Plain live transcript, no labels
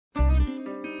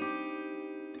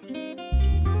Yo,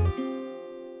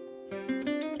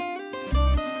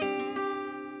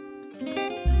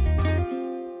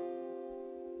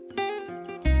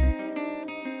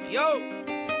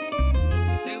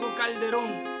 Tego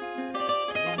Calderón,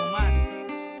 Don Omar,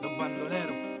 los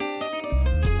bandoleros.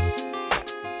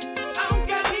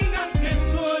 Aunque digan que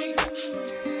soy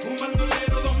un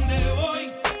bandolero donde voy,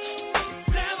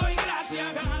 le doy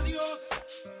gracias a Dios.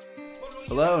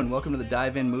 Hello and welcome to the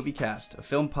Dive-In Moviecast, a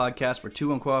film podcast where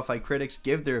two unqualified critics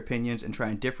give their opinions and try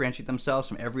and differentiate themselves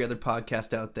from every other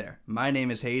podcast out there. My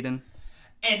name is Hayden.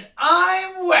 And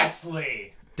I'm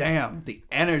Wesley. Damn, the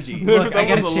energy. Look, I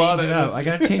gotta change it up. I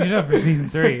gotta change it up for season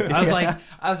 3. I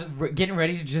was getting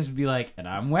ready to just be like, and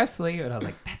I'm Wesley, and I was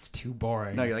like, that's too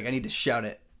boring. No, you're like, I need to shout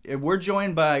it. We're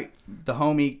joined by the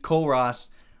homie Cole Ross,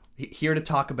 here to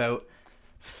talk about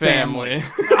family.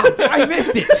 I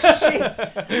missed it.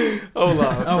 Shit. Oh,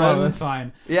 well, that's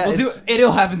fine. Yeah,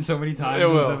 it'll happen so many times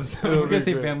in this will. episode. It'll We're gonna be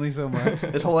say great. family so much.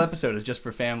 This whole episode is just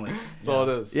for family. That's all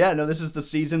it is. Yeah, no, this is the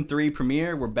season 3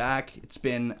 premiere. We're back. It's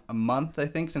been a month, I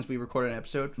think, since we recorded an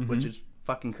episode, which is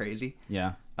fucking crazy.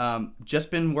 Yeah. Just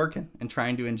been working and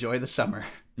trying to enjoy the summer.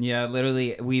 Yeah,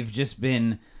 literally, we've just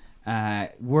been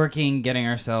working, getting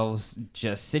ourselves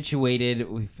just situated.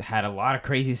 We've had a lot of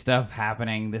crazy stuff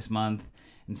happening this month.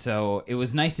 And so it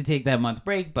was nice to take that month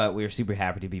break, but we were super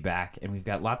happy to be back, and we've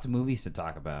got lots of movies to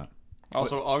talk about.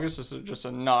 Also, August is just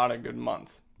not a good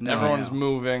month. No, Everyone's I know.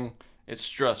 moving. It's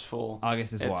stressful.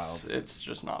 August is wild. It's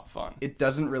just not fun. It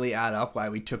doesn't really add up why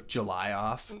we took July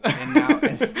off. And now,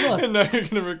 And now you're going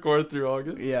to record through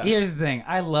August? yeah. Here's the thing.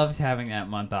 I loved having that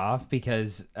month off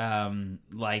because,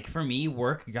 for me,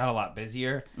 work got a lot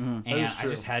busier, and That is I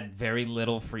true. just had very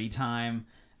little free time.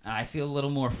 I feel a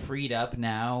little more freed up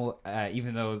now,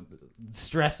 even though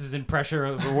stresses and pressure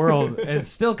of the world is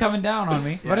still coming down on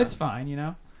me. But Yeah. it's fine, you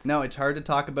know? No, it's hard to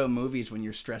talk about movies when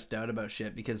you're stressed out about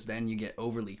shit because then you get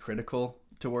overly critical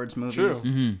towards movies. True.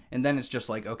 Mm-hmm. And then it's just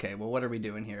like, okay, well, what are we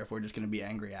doing here if we're just going to be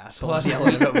angry assholes Plus-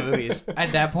 yelling about movies?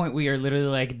 At that point, we are literally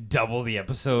like double the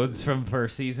episodes from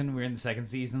first season. We're in the second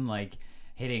season, like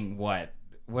hitting what?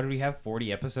 What did we have?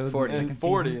 40 episodes? 40. In the And second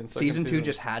 40 season? in second Season 2 season.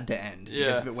 just had to end. Yeah.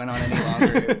 Because if it went on any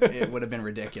longer, it would have been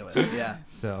ridiculous. Yeah.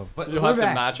 So, but You'll we're have back.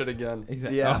 to match it again.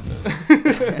 Exactly.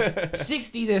 Yeah.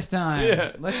 60 this time.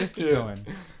 Yeah. Let's just keep Yeah. going.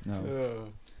 No. Oh.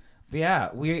 But yeah,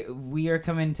 we are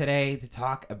coming today to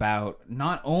talk about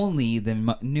not only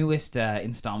the newest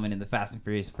installment in the Fast and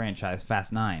Furious franchise,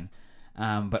 Fast 9,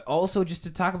 but also just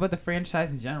to talk about the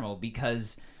franchise in general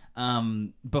because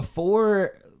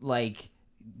before like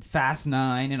Fast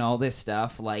 9 and all this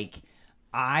stuff, like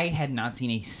I had not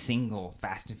seen a single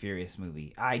Fast and Furious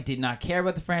movie. I did not care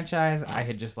about the franchise.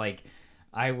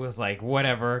 I was like,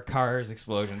 whatever, cars,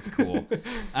 explosions, cool.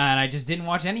 And I just didn't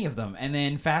watch any of them. And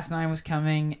then Fast 9 was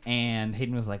coming, and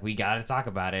Hayden was like, we got to talk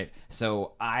about it.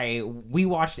 So we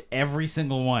watched every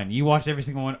single one. You watched every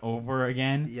single one over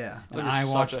again. Yeah. And That was I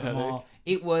such watched a them all. headache.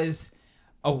 It was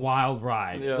a wild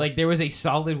ride. Yeah. Like, there was a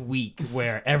solid week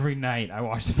where every night I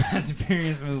watched a Fast and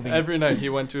Furious movie. Every night he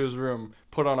went to his room,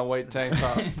 put on a white tank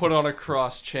top, put on a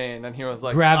cross chain, and he was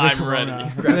like, Grab the I'm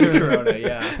Corona. ready. Grab the Corona,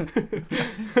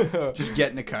 yeah. Just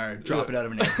get in a car, drop it out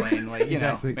of an airplane. Like, you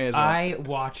Exactly. know, may as well. I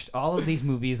watched all of these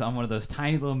movies on one of those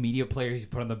tiny little media players you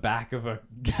put on the back of a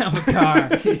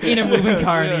car in a moving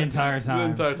car Yeah. the entire time.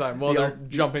 The entire time while The they're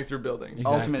jumping through buildings.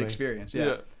 Exactly. Ultimate experience, yeah.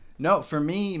 Yeah. No, for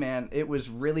me, man, it was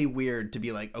really weird to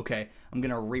be like, okay, I'm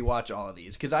going to rewatch all of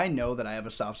these. Because I know that I have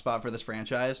a soft spot for this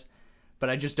franchise,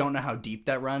 but I just don't know how deep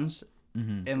that runs.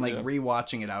 Mm-hmm. And, like, Yeah.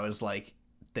 rewatching it, I was like,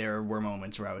 there were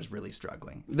moments where I was really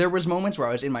struggling. There was moments where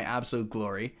I was in my absolute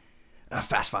glory.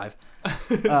 Fast 5.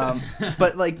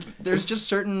 But, like, there's just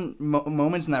certain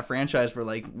moments in that franchise where,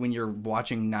 like, when you're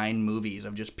watching 9 movies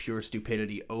of just pure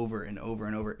stupidity over and over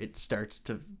and over, it starts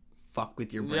to fuck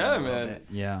with your brain Yeah, a little man. bit.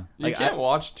 Yeah. You Like, can't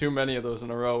watch too many of those in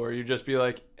a row where you just be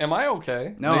like, am I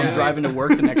okay? No, Like, I'm driving to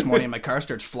work the next morning and my car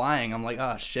starts flying. I'm like,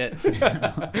 oh, shit.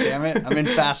 Damn it. I'm in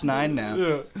Fast 9 now.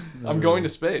 Yeah. I'm going to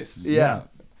space. Yeah.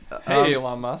 Hey,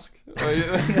 Elon Musk.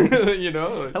 You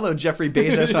know? like- Hello, Jeffrey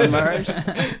Bezos on Mars.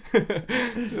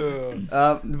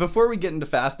 Yeah. Before we get into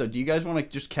Fast, though, do you guys want to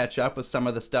just catch up with some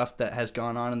of the stuff that has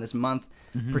gone on in this month?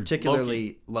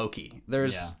 Particularly Loki.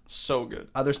 There's Yeah. So good.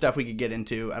 other stuff we could get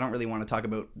into. I don't really want to talk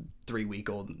about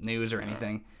 3-week-old news or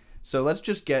anything. So let's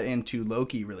just get into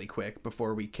Loki really quick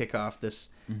before we kick off this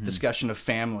discussion of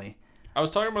family. I was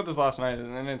talking about this last night,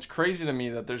 and it's crazy to me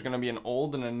that there's going to be an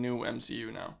old and a new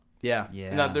MCU now. Yeah. Yeah.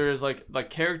 And that there is like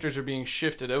characters are being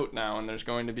shifted out now, and there's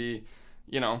going to be,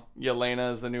 you know,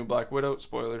 Yelena is the new Black Widow.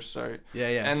 Spoilers, sorry. Yeah,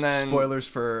 yeah. And then spoilers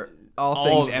for all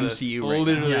things of this, MCU right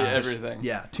literally now. Yeah. everything.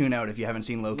 Yeah, tune out if you haven't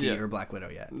seen Loki Yeah. or Black Widow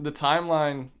yet. The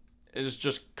timeline is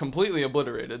just completely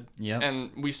obliterated. Yep.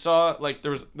 And we saw, like,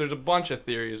 there's a bunch of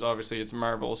theories. Obviously, it's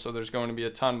Marvel, so there's going to be a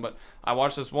ton. But I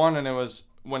watched this one, and it was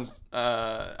when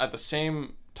at the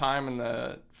same time in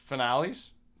the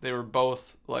finales, they were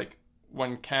both, like,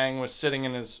 when Kang was sitting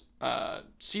in his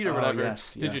seat or whatever.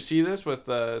 Yes, yeah. Did you see this with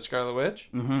Scarlet Witch?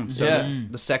 Mm-hmm. So Yeah.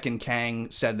 the second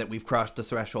Kang said that we've crossed the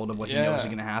threshold of what he knows is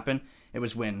going to happen. It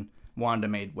was when Wanda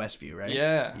made Westview, right?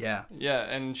 Yeah. Yeah. Yeah,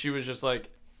 and she was just like,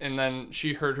 and then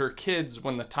she heard her kids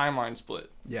when the timeline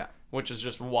split, Yeah. which is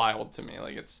just wild to me.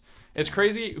 Like, it's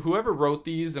crazy. Whoever wrote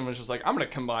these and was just like, I'm going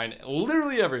to combine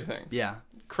literally everything. Yeah.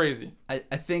 Crazy. I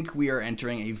think we are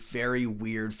entering a very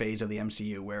weird phase of the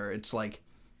MCU where it's like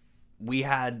we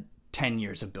had 10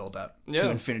 years of build up Yeah. to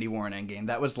Infinity War and Endgame.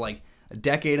 That was like a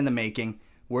decade in the making.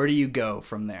 Where do you go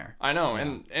from there? I know,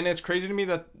 and it's crazy to me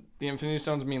that the Infinity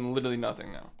Stones mean literally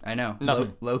nothing now. I know.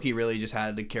 Nothing. Loki really just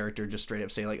had the character just straight up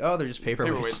say like, "Oh, they're just paperweights."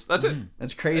 Paperweights. That's it.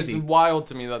 That's crazy. It's wild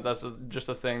to me that that's just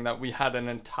a thing that we had an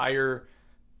entire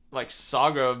like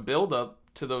saga of build up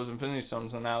to those Infinity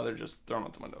Stones, and now they're just thrown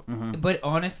out the window. But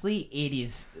honestly, it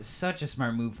is such a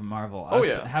smart move from Marvel. I Oh, was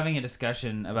yeah. having a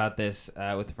discussion about this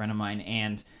with a friend of mine,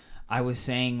 and I was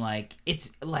saying, like,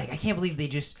 it's like, I can't believe they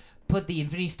just put the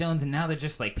Infinity Stones and now they're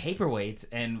just like paperweights.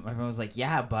 And my friend was like,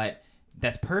 yeah, but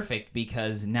that's perfect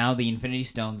because now the Infinity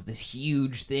Stones, this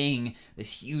huge thing,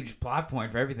 this huge plot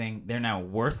point for everything, they're now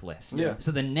worthless. Yeah.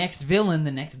 So the next villain,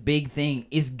 the next big thing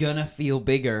is gonna feel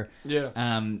bigger. Yeah.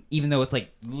 Even though it's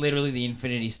like literally the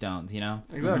Infinity Stones, you know?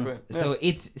 Exactly. So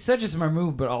it's such a smart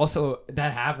move, but also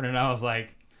that happened, and I was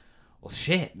like, well,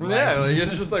 shit. Yeah, like,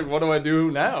 it's just like, what do I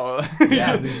do now?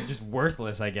 Yeah, this is just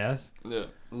worthless, I guess. Yeah.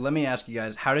 Let me ask you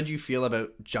guys, how did you feel about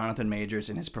Jonathan Majors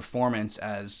and his performance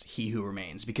as He Who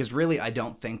Remains? Because really, I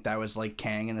don't think that was like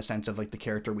Kang in the sense of like the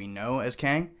character we know as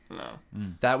Kang. No.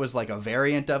 That was like a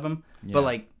variant of him, Yeah. but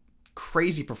like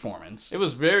crazy performance. It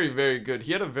was very, very good.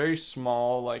 He had a very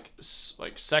small like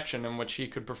section in which he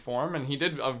could perform, and he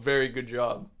did a very good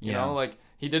job. You Yeah. know, like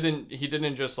he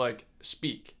didn't just like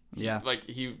speak. Yeah. Like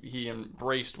he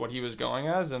embraced what he was going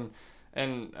as, and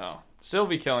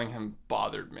Sylvie killing him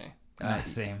bothered me.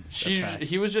 Same.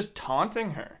 He was just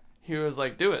taunting her. He was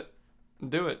like, "Do it,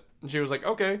 do it," and she was like,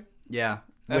 "Okay," Yeah.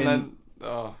 and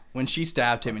When she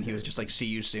stabbed him and he was just like, "See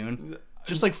you soon,"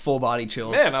 just like full body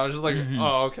chills. man, I was just like,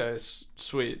 "Oh, okay,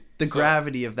 sweet." The So-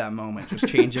 gravity of that moment just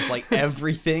changes like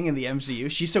everything in the MCU.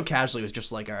 She so casually was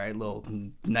just like, "All right, little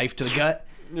knife to the gut."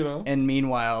 you know. And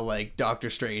meanwhile, like Doctor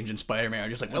Strange and Spider-Man are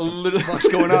just like, "What the Literally- fuck's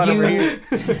going on over here?"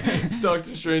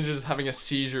 Doctor Strange is having a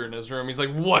seizure in his room. He's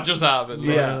like, "What just happened?"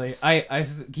 Yeah. Literally. I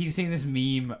keep seeing this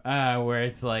meme where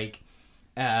it's like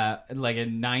a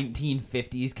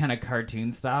 1950s kind of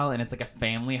cartoon style, and it's like a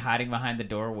family hiding behind the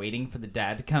door waiting for the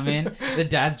dad to come in. The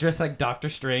dad's dressed like Doctor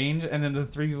Strange, and then the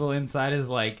three people inside is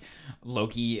like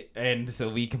Loki and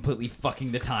Sylvie completely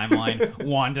fucking the timeline,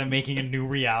 Wanda making a new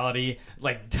reality,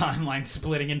 like timeline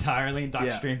splitting entirely, and Doctor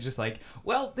Yeah. Strange just like,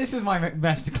 well, this is my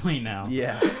mess to clean now.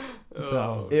 Yeah.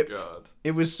 So Oh, God.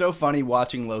 It was so funny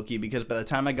watching Loki because by the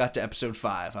time I got to episode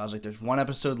 5, I was like, there's one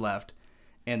episode left,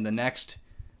 and the next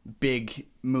big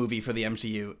movie for the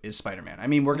MCU is Spider-Man. I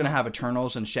mean, we're going to have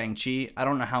Eternals and Shang-Chi. I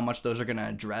don't know how much those are going to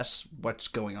address what's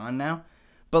going on now.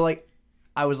 But, like,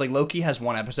 I was like, Loki has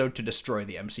one episode to destroy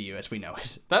the MCU as we know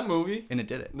it. That movie, And it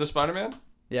did it. the Spider-Man,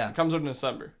 Yeah. it comes out in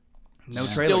December. No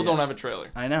trailer Still yet. don't have a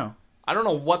trailer. I know. I don't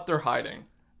know what they're hiding.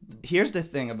 Here's the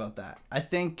thing about that. I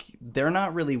think they're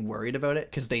not really worried about it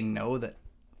because they know that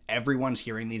everyone's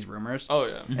hearing these rumors. Oh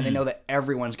yeah. And they know that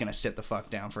everyone's going to sit the fuck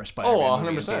down for a Spider-Man Oh, movie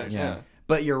in 100%. theaters. Yeah.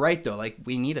 But you're right, though. Like,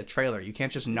 we need a trailer. You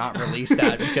can't just not release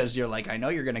that because you're like, I know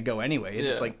you're going to go anyway. It's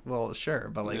Yeah. like, well, sure.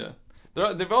 But, like,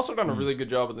 Yeah. They've also done a really good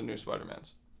job with the new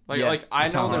Spider-Mans. Yeah, Like I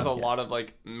know Tom there's a Holland, lot of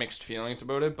like mixed feelings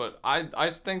about it, but I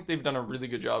think they've done a really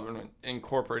good job in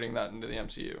incorporating that into the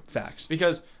MCU. facts.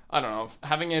 Because I don't know,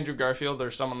 having Andrew Garfield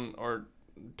or someone or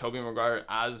Tobey Maguire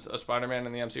as a Spider-Man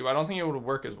in the MCU, I don't think it would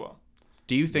work as well.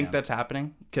 Do you think Yeah. that's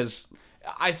happening? Because,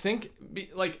 I think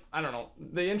I don't know,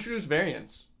 they introduce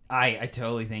variants. I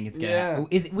totally think it's gonna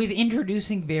Yeah. with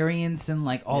introducing variants and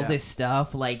like all Yeah. this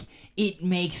stuff, like it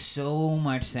makes so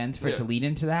much sense for it to Yeah. lead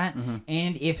into that.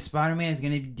 And if Spider-Man is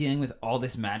gonna be dealing with all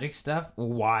this magic stuff,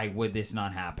 why would this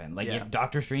not happen? Like Yeah. if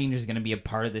Doctor Strange is gonna be a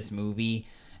part of this movie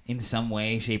in some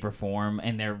way, shape, or form,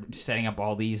 and they're setting up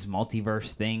all these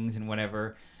multiverse things and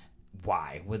whatever,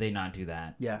 why would they not do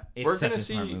that? yeah. It's We're such gonna a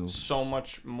smart see move. so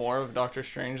much more of Doctor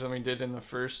Strange than we did in the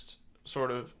first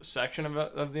sort of section of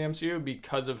the MCU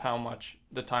because of how much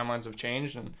the timelines have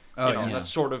changed, and that's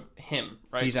sort of him,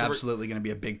 right? He's absolutely going to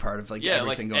be a big part of everything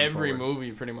like going every forward.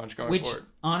 movie pretty much going Which, forward.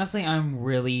 honestly, I'm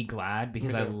really glad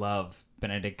because I love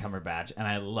Benedict Cumberbatch and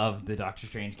I love the Doctor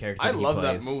Strange character. I he love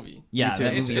plays. that movie. Yeah,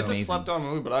 that it's movie is a amazing. slept-on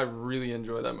movie, but I really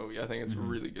enjoy that movie. I think it's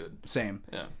really good. Same.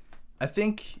 Yeah. I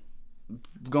think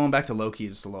going back to Loki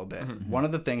just a little bit, one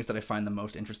of the things that I find the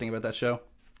most interesting about that show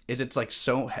is it's like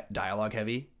so dialogue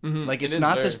heavy. Like it's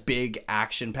not this big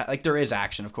action pack. Like there is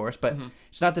action, of course, but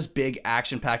it's not this big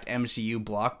action packed MCU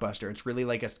blockbuster. It's really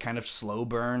like a kind of slow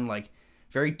burn, like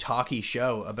very talky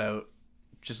show about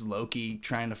just Loki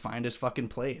trying to find his fucking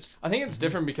place. I think it's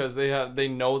different because they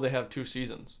know they have 2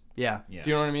 seasons. Yeah. Do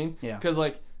you know what I mean? Yeah. Because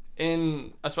like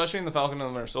especially in the Falcon and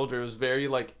the Winter Soldier, it was very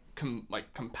like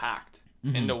compact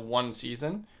into one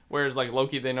season. Whereas like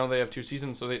Loki, they know they have 2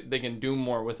 seasons, so they can do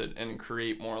more with it and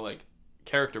create more like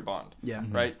character bond. Yeah.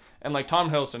 Right. And like Tom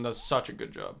Hiddleston does such a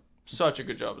good job. Such a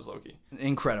good job as Loki.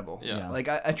 Incredible. Yeah. Like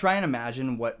I try and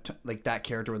imagine what like that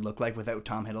character would look like without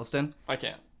Tom Hiddleston. I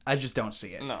can't. I just don't see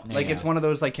it. No. Like it's one of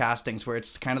those like castings where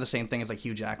it's kind of the same thing as like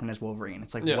Hugh Jackman as Wolverine.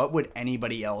 It's like what would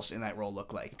anybody else in that role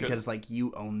look like? Because like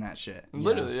you own that shit.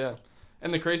 Literally, yeah.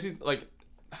 And the crazy like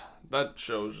that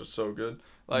show is just so good.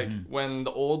 Like when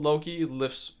the old Loki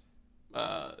lifts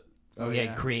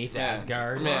Creates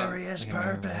Asgard. Glorious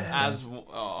purpose.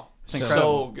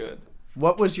 So good.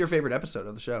 What was your favorite episode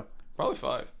of the show? Probably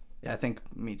 5. Yeah, I think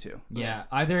me too. Yeah,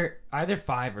 either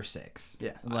 5 or 6.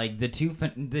 Yeah, like the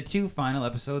two final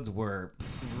episodes were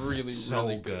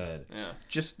really good. Yeah,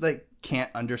 just like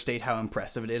can't understate how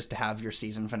impressive it is to have your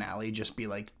season finale just be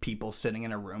like people sitting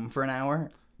in a room for an hour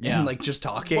and like just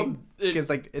talking because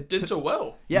it did so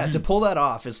well. Yeah, to pull that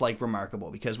off is like remarkable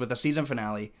because with a season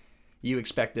finale, you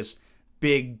expect this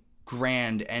big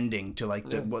grand ending to like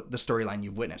the storyline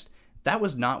you've witnessed. That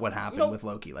was not what happened with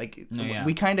Loki. Like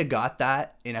we kind of got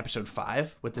that in episode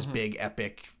 5 with this big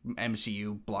epic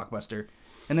MCU blockbuster.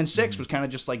 And then 6 was kind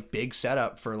of just like big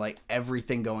setup for like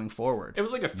everything going forward. It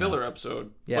was like a filler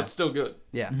episode, but still good.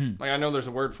 Yeah. Like I know there's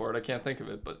a word for it. I can't think of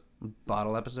it, but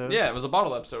bottle episode? Yeah, it was a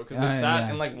bottle episode because it sat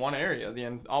in like one area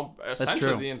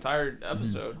essentially the entire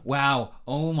episode. Wow.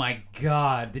 Oh my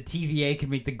god. The TVA could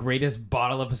make the greatest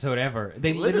bottle episode ever.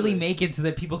 They literally make it so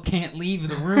that people can't leave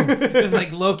the room. Just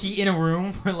like Loki in a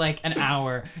room for like an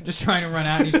hour just trying to run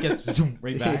out and he just gets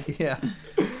right back. Yeah.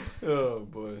 Oh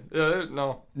boy. Yeah,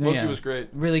 Loki was great.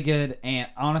 Really good, and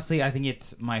honestly I think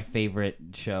it's my favorite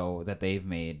show that they've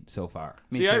made so far.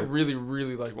 See, I really,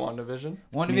 really like WandaVision.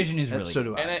 WandaVision is really so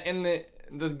do I. And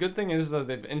the good thing is that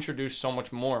they've introduced so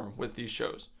much more with these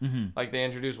shows. Like they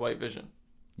introduced White Vision.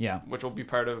 Yeah. Which will be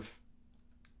part of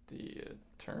the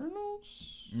Eternals?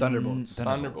 Thunderbolts.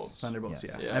 Thunderbolts,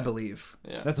 yeah. I believe.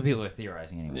 Yeah. That's what people are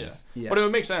theorizing anyways. Yeah. But it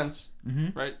would make sense,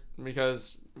 right?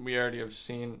 Because we already have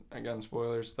seen, again,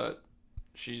 spoilers, that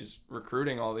she's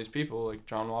recruiting all these people, like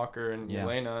John Walker and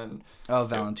Yelena. And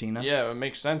Valentina. It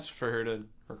makes sense for her to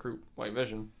recruit White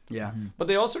Vision. Yeah. But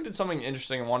they also did something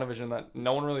interesting in WandaVision that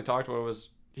no one really talked about was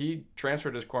he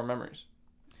transferred his core memories.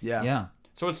 Yeah. Yeah.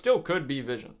 So it still could be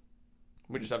Vision.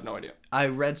 We just have no idea. I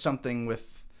read something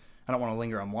with, I don't want to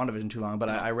linger on WandaVision too long, but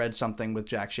I read something with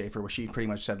Jack Schaefer where she pretty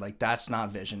much said, like, that's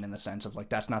not Vision in the sense of, like,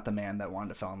 that's not the man that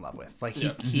Wanda fell in love with. Like,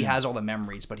 he has all the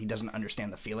memories, but he doesn't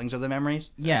understand the feelings of the memories.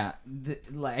 Yeah.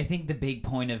 I think the big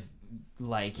point of,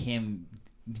 like, him,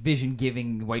 Vision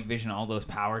giving White Vision all those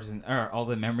powers or all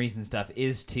the memories and stuff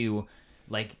is to,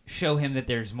 like, show him that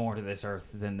there's more to this Earth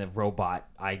than the robot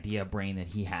idea brain that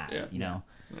he has, you know?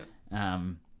 Yeah.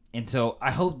 And so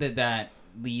I hope that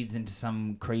leads into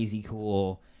some crazy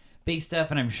cool big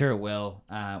stuff, and I'm sure it will.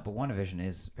 But WandaVision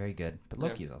is very good. But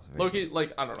Loki is also very good.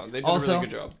 Like, I don't know. They did also, a really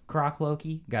good job. Croc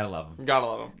Loki, gotta love him. Gotta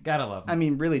love him. Gotta love him. I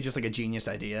mean, really just like a genius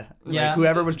idea. Yeah. Like,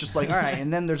 whoever was just like, all right,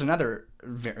 and then there's another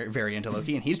variant of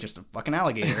Loki, and he's just a fucking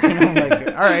alligator. And I'm like,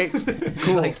 all right,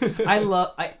 cool. Like,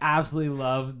 I absolutely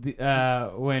love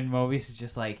when Mobius is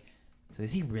just like, so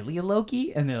is he really a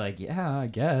Loki? And they're like, yeah, I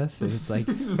guess. And it's like,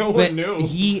 no one knew.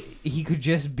 He could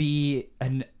just be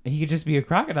a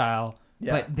crocodile.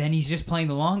 Yeah. But then he's just playing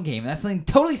the long game. That's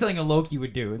totally something a Loki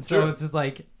would do. And so it's just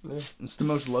like... It's the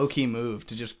most low-key move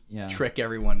to just trick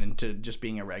everyone into just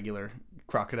being a regular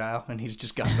crocodile. And he's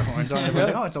just got the horns on. Everyone's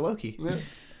like, oh, it's a Loki.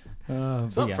 Yeah.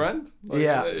 What's up, friend? Like,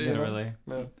 literally.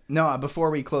 No, before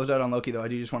we close out on Loki, though, I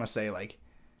do just want to say, like,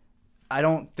 I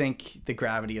don't think the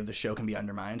gravity of the show can be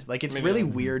undermined. Like, it's really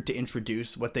weird to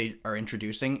introduce what they are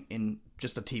introducing in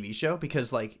just a TV show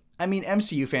because, like, I mean,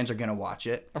 MCU fans are going to watch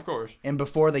it. Of course. And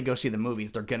before they go see the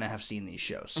movies, they're going to have seen these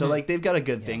shows. So, like, they've got a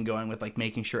good thing going with, like,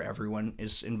 making sure everyone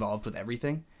is involved with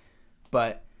everything.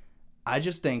 But I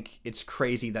just think it's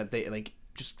crazy that they like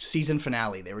just season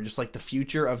finale. They were just like the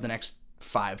future of the next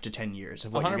 5 to 10 years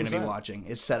of what you're going to be 100%. watching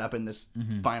is set up in this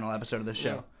final episode of the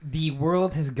show. The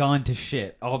world has gone to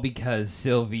shit all because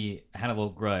Sylvie had a little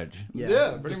grudge.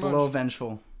 Yeah, pretty just much. a little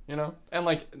vengeful. You know, and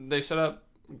like they set up,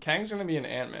 Kang's gonna be an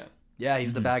Ant-Man. Yeah,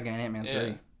 he's the bad guy in Ant-Man Yeah,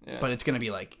 3. yeah. But it's going to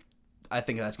be like, I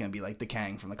think that's going to be like the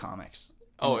Kang from the comics.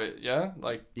 Oh yeah,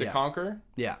 like the Yeah. Conqueror.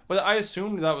 Yeah. But I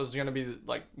assumed that was gonna be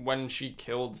like when she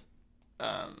killed,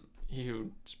 he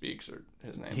who speaks or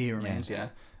his name. He remains, yeah.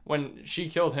 When she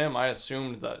killed him, I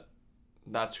assumed that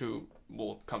that's who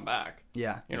will come back.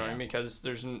 Yeah. You know what I mean? Because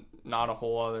there's not a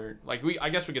whole other like I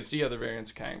guess we could see other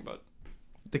variants of Kang, but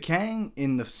The Kang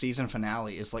in the season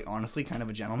finale is like honestly kind of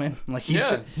a gentleman. Like he's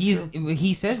yeah,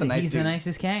 He says a that nice he's the dude.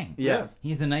 nicest Kang. Yeah.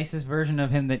 He's the nicest version of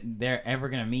him that they're ever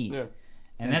gonna meet. yeah, And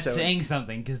And that's so- saying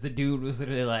something because the dude was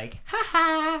literally like, ha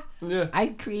ha, yeah. I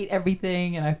create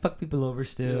everything and I fuck people over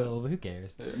still, but who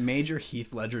cares? major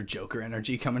Heath Ledger Joker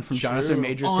energy coming from Jonathan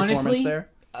Major's Honestly, performance there.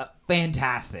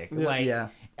 Fantastic. Yeah. Like, Yeah.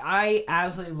 I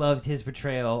absolutely loved his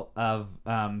portrayal of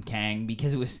Kang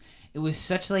because it was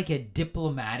such like a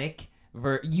diplomatic.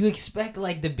 You expect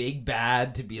like the big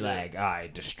bad to be like, I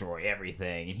destroy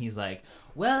everything, and he's like,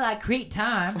 well, I create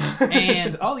time,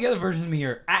 and all the other versions of me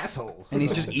are assholes. And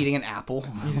he's just eating an apple.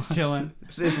 He's just chilling.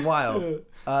 It's wild.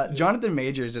 Jonathan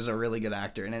Majors is a really good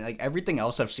actor, and like everything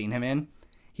else I've seen him in,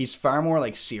 he's far more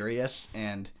like serious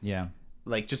and Yeah.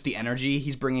 like just the energy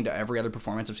he's bringing to every other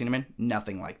performance I've seen him in.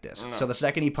 Nothing like this. So the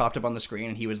second he popped up on the screen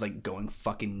and he was like going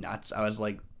fucking nuts, I was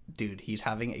like, dude, he's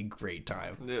having a great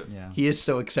time. Yeah. Yeah. He is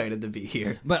so excited to be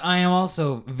here. But I am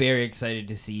also very excited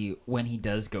to see when he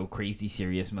does go crazy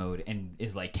serious mode and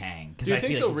is like Kang. Do you I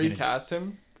think feel they'll like he's gonna- recast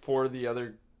him for the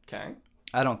other Kang?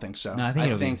 I don't think so. No, I think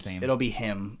it'll be the same. It'll be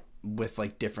him with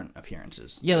like different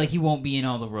appearances. Yeah, like he won't be in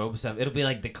all the robe stuff. It'll be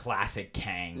like the classic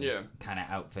Kang Yeah. kind of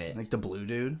outfit. Like the blue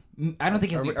dude. I don't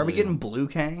think it'll Are be we blue. getting blue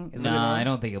Kang? Is that No, what I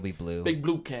don't think it'll be blue. Big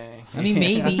blue Kang. I mean,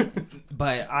 maybe,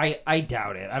 but I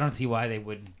doubt it. I don't see why they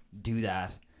would do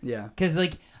that. Yeah. Because,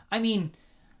 like, I mean,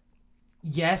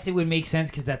 yes, it would make sense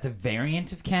because that's a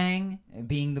variant of Kang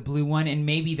being the blue one, and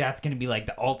maybe that's going to be like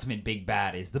the ultimate big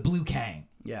bad is the blue Kang.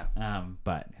 Yeah.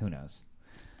 But who knows?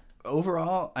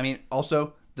 Overall, I mean,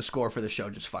 also the score for the show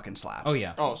just fucking slaps. Oh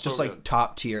yeah. Oh, so Just like good.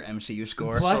 top tier MCU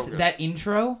score. Plus so good. that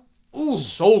intro. Ooh,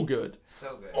 So good.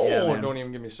 so good. Oh, Yeah, man. don't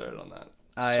even get me started on that.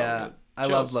 I So good. I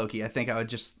Chills. love Loki. I think I would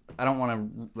just I don't want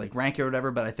to like rank it or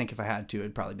whatever, but I think if I had to,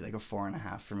 it'd probably be like a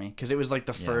 4.5 for me because it was like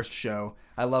the first show.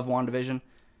 I love WandaVision.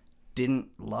 Didn't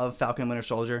love Falcon and Winter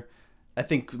Soldier. I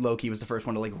think Loki was the first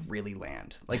one to like really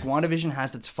land. Like WandaVision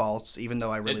has its faults, even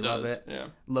though I really love does, it. yeah.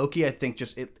 Loki, I think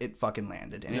just it fucking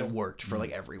landed and Yeah. it worked for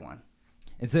like everyone.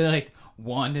 It's like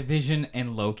WandaVision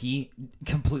and Loki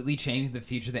completely changed the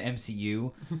future of the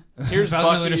MCU. Here's Falcon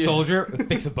and Bucky. Winter Soldier,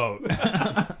 fix a boat.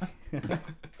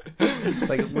 It's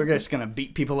like we're just gonna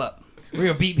beat people up. We're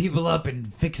gonna beat people up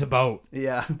and fix a boat.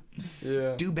 Yeah,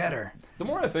 Yeah. do better. The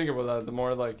more I think about that, the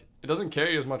more like it doesn't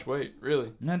carry as much weight,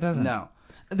 really. No, it doesn't. No,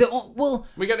 Well,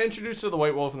 We got introduced to the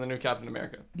White Wolf in the new Captain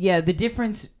America. yeah, the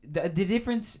difference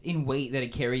in weight that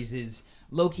it carries is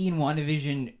Loki and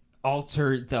WandaVision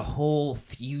alter the whole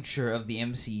future of the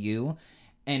MCU,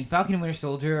 and Falcon and Winter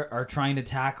Soldier are trying to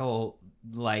tackle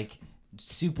like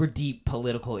super deep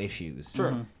political issues.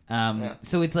 Sure. Yeah.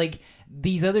 So it's like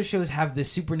these other shows have the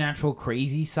supernatural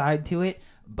crazy side to it,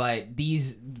 but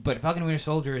Falcon and Winter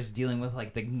Soldier is dealing with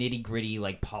like the nitty gritty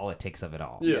like politics of it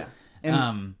all. Yeah.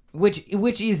 and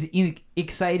Which is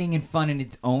exciting and fun in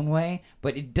its own way,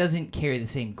 but it doesn't carry the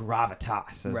same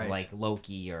gravitas as Right. like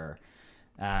Loki or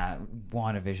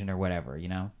WandaVision or whatever, you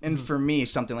know? And for me,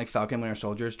 something like Falcon and Winter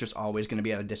Soldier is just always going to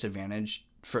be at a disadvantage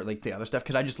for like the other stuff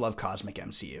because I just love cosmic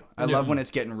MCU. I love when it's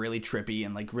getting really trippy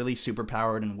and like really super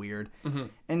powered and weird,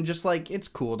 and just like it's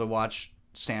cool to watch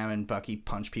Sam and Bucky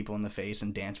punch people in the face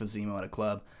and dance with Zemo at a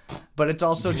club, but it's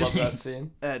also just Love that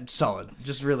scene. solid,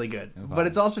 just really good. But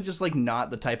it's also just like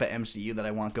not the type of MCU that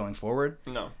I want going forward.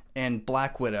 No. And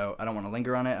Black Widow, I don't want to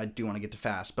linger on it. I do want to get to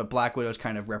Fast, but Black Widow is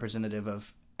kind of representative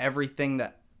of everything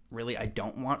that really I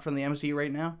don't want from the MCU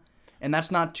right now. And that's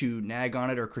not to nag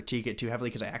on it or critique it too heavily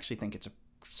because I actually think it's a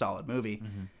solid movie.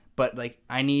 But like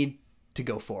I need to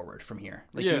go forward from here.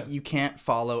 Like Yeah. you can't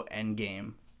follow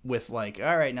Endgame with like,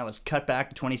 all right, now let's cut back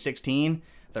to 2016.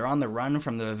 They're on the run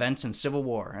from the events in Civil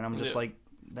War, and I'm just Yeah. like,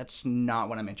 that's not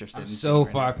what I'm interested in. So seeing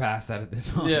right far now. past that at this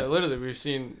point. Yeah, literally, we've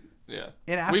seen. Yeah.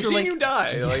 And after We've seen like you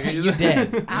die. Like You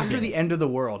dead. after the end of the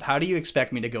world, how do you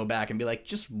expect me to go back and be like,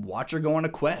 just watch her go on a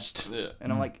quest? Yeah. And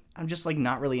I'm like, I'm just like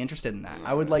not really interested in that.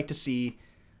 I would like to see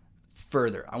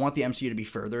further. I want the MCU to be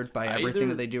furthered by everything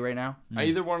that they do right now. I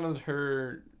either wanted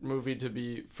her movie to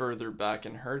be further back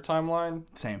in her timeline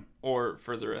Same. or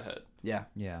further ahead. Yeah.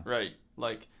 Yeah. Right.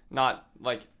 Like, not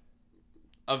like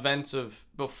events of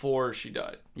before she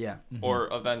died Yeah.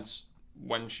 or events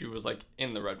when she was like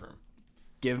in the Red Room.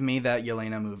 Give me that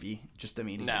Yelena movie just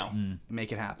immediately. Now.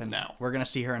 Make it happen. Now. We're going to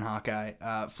see her in Hawkeye.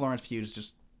 Florence Pugh is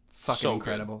just fucking So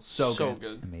incredible. good. So So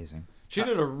good. good. Amazing. She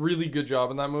did a really good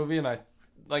job in that movie, and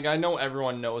I know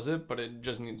everyone knows it, but it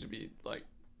just needs to be like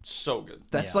so good.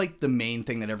 That's Yeah. like the main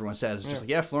thing that everyone says. It's just like,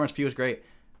 yeah, Florence Pugh is great.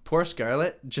 Poor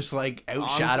Scarlett, just like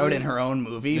outshadowed Honestly, in her own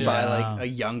movie by Yeah. like a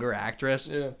younger actress.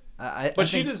 Yeah. I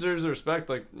She think, deserves the respect.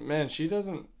 Like, man, she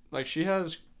doesn't like. She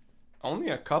has only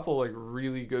a couple like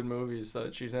really good movies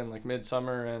that she's in, like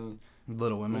Midsummer and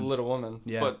Little Women. Little Woman.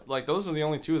 Yeah. But like those are the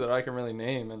only two that I can really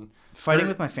name. And Fighting her-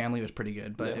 with My Family was pretty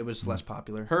good, but Yeah. it was less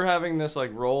popular. her having this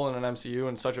like role in an MCU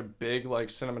and such a big like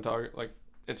cinematography, like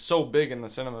it's so big in the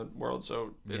cinema world.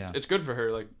 So it's good for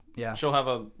her. Like, Yeah. she'll have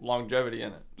a longevity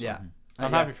in it. So Yeah. I'm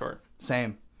Yeah. happy for her.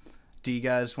 Same. Do you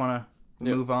guys want to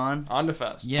move on? On to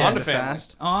Fast. Yeah. On to To Family.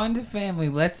 Fast. On to family.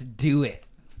 Let's do it.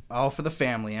 All for the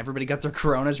family. Everybody got their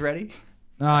Coronas ready?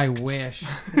 I wish.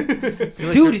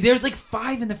 Dude, there's like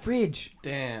 5 in the fridge.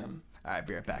 Damn. All right,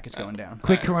 be right back. It's going down.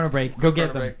 Quick Alright. Corona break. Go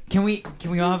get Corona them. break.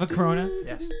 Can we all have a Corona?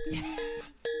 Yes.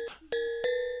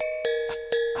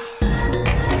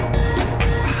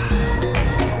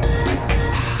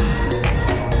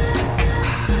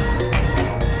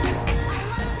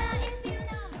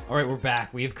 All right, we're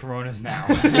back. We have Coronas now.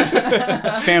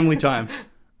 It's family time.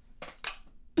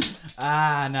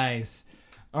 Ah, nice.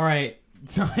 All right.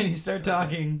 So when you start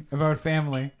talking about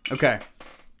family. Okay.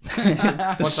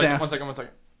 One second.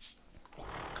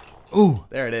 Ooh.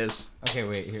 There it is. Okay,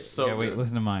 wait. Here. So yeah, wait. good.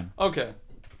 Listen to mine. Okay.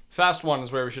 Fast 1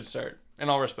 is where we should start, in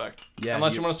all respect. Yeah,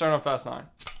 Unless you- you want to start on Fast 9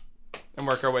 and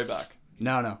work our way back.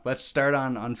 No. Let's start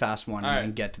on Fast 1 and All then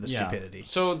right. get to the Yeah. stupidity.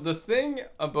 So the thing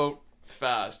about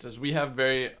Fast is we have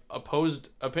very opposed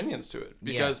opinions to it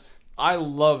because Yes. I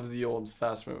love the old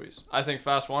Fast movies. I think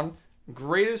Fast 1,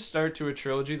 greatest start to a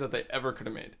trilogy that they ever could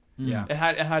have made. Yeah. It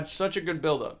had such a good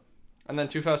build up. And then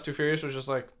Too Fast, Too Furious was just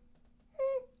like,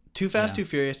 Too Fast, Yeah. Too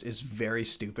Furious is very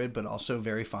stupid, but also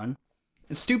very fun.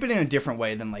 It's stupid in a different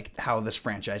way than like how this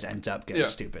franchise ends up getting Yeah.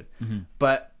 stupid.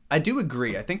 But I do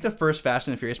agree. I think the first Fast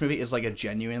and the Furious movie is like a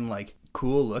genuine, like,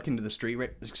 cool look into the street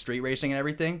racing and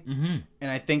everything. Mm-hmm.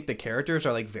 And I think the characters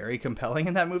are like very compelling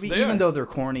in that movie, They even are. though they're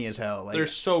corny as hell. Like, they're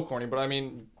so corny, but I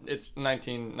mean, it's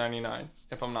 1999,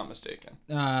 if I'm not mistaken.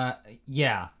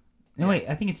 Yeah. No, wait.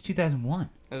 I think it's 2001.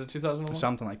 Is it 2001?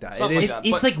 something like that. Something It like is. that.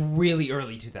 It's But- like really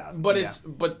early 2000s. But Yeah.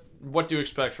 but what do you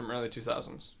expect from early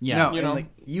 2000s? Yeah. No, You and know? like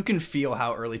you can feel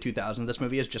how early 2000s this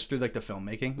movie is just through like the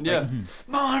filmmaking. Yeah.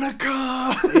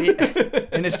 Monica!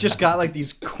 And it's just got like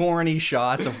these corny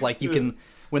shots of like you can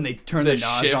when they turn the They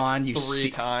nose shift on, you 3 see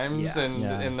times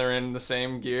Yeah. and they're in the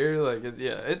same gear. Like,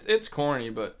 it's corny,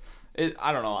 but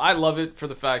I don't know. I love it for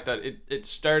the fact that it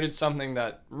started something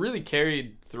that really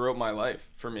carried throughout my life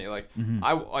for me. Like,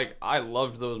 I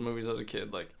loved those movies as a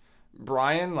kid. Like,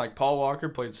 Brian, like Paul Walker,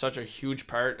 played such a huge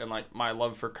part in like my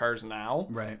love for cars now.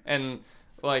 Right. And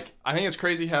like, I think it's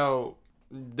crazy how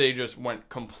they just went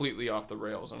completely off the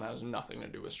rails and has nothing to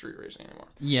do with street racing anymore.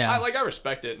 Yeah. I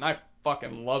respect it, and I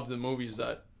fucking love the movies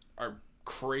that are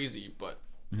crazy, but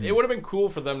it would have been cool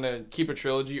for them to keep a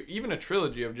trilogy, even a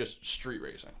trilogy of just street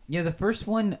racing. Yeah, the first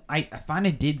one, I find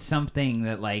it did something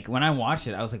that, like, when I watched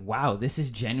it, I was like, wow, this is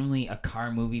genuinely a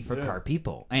car movie for car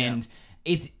people. And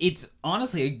it's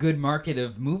honestly a good market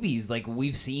of movies, like,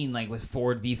 we've seen, like, with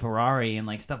Ford v Ferrari and,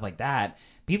 like, stuff like that.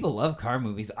 People love car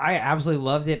movies. I absolutely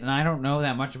loved it, and I don't know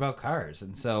that much about cars.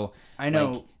 And so, I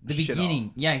know like, the shit beginning,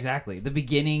 all. yeah, exactly. The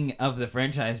beginning of the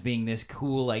franchise being this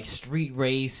cool, like, street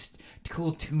race,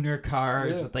 cool tuner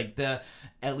cars with, like, the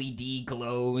LED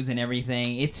glows and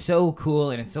everything. It's so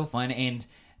cool, and it's so fun. And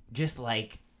just,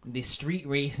 like, the street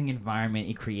racing environment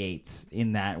it creates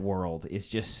in that world is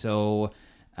just so,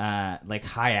 like,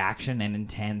 high action and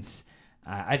intense.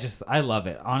 I love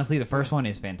it. Honestly, the first one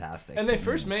is fantastic. And they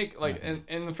first make, like,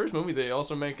 in the first movie, they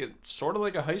also make it sort of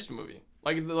like a heist movie.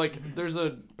 Like there's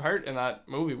a part in that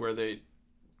movie where they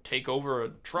take over a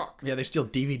truck. Yeah, they steal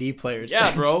DVD players.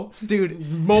 Yeah, bro. Dude,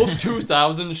 Most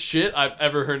 2000 shit I've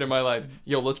ever heard in my life.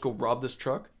 Yo, let's go rob this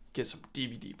truck, get some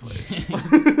DVD players.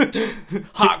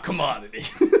 Hot commodity.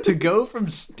 to go from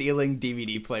stealing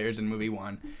DVD players in movie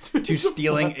 1 to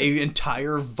stealing an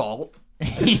entire vault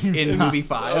in movie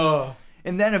 5. Oh.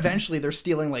 And then eventually they're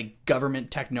stealing like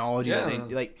government technology that Yeah.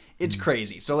 they like it's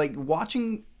crazy. So like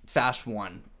watching Fast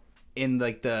 1 in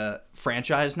like the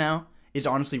franchise now is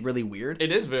honestly really weird.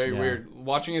 It is very Yeah. weird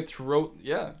watching it throughout.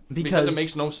 Yeah, Because it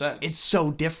makes no sense. It's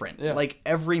so different. Yeah. Like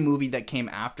every movie that came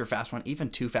after Fast 1, even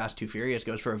Too Fast, Too Furious,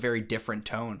 goes for a very different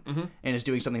tone and is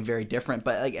doing something very different.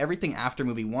 But like everything after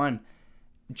movie 1,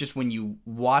 just when you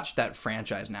watch that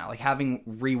franchise now, like having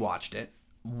rewatched it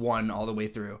 1 all the way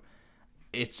through,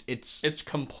 it's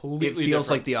completely it feels different.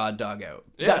 like the odd dog out.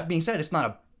 Yeah. That being said, it's not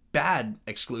a bad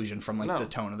exclusion from like No. the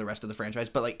tone of the rest of the franchise,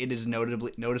 but like it is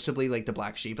noticeably like the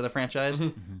black sheep of the franchise.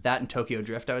 That and Tokyo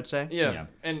Drift, I would say. Yeah.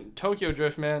 And Tokyo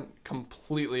Drift, man,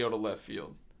 completely out of left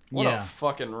field. What Yeah. a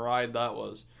fucking ride that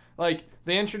was. Like,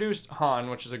 they introduced Han,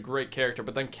 which is a great character,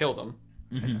 but then killed him.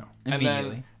 I know. And Immediately.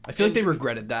 then I feel like they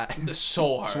regretted that.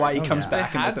 so hard. That's why he Oh, comes yeah.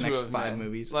 back They in like had the to next have, 5 man.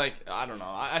 movies. Like, I don't know.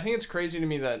 I think it's crazy to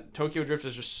me that Tokyo Drift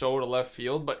is just so to left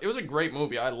field, but it was a great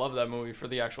movie. I love that movie for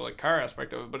the actual like car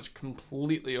aspect of it, but it's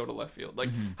completely out of left field. Like,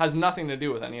 has nothing to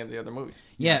do with any of the other movies.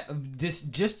 Yeah,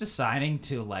 just deciding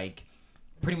to like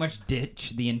pretty much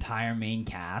ditch the entire main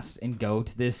cast and go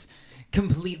to this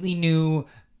completely new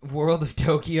world of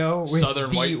Tokyo with Southern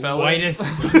the white fella. whitest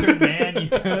southern man you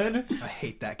could. I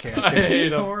hate that I character. hate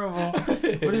He's him. horrible.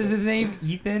 What is his name?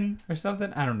 Ethan or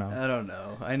something? I don't know. I don't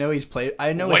know. I know he's played.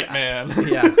 I know White his- man.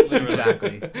 Yeah,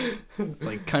 exactly.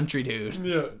 Like country dude.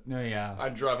 Yeah. No, yeah. I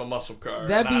drive a muscle car.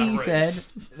 That and I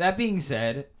being race.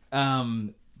 said,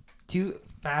 Too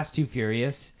Fast, Too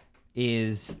Furious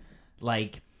is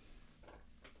like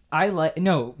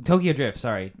Tokyo Drift.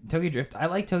 Sorry, Tokyo Drift. I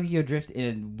like Tokyo Drift in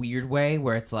a weird way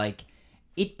where it's like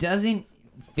it doesn't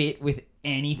fit with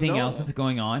anything No. else that's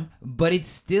going on, but it's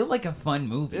still like a fun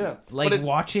movie. Yeah, like but it-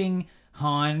 watching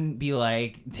Han be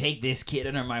like, take this kid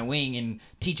under my wing and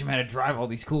teach him how to drive all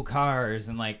these cool cars,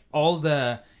 and like all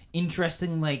the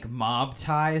interesting like mob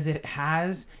ties it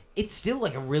has. It's still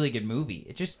like a really good movie.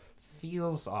 It just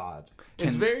feels odd.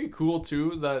 It's very cool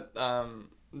too that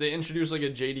they introduced like a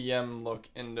JDM look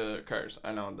into cars.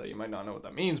 I know that you might not know what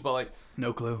that means, but like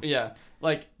No clue. yeah,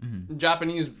 like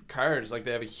Japanese cars, like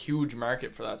they have a huge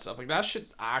market for that stuff. Like that shit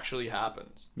actually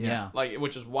happens. Yeah. Like,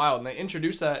 which is wild. And they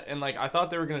introduced that, and like I thought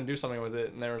they were gonna do something with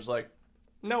it, and there was like,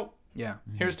 nope, Yeah.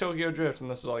 here's Tokyo Drift, and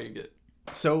this is all you get.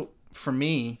 So for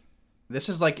me, this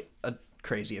is like a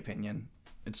crazy opinion.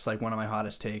 It's like one of my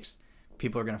hottest takes.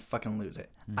 People are gonna fucking lose it.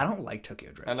 I don't like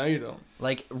Tokyo Drift. I know you don't.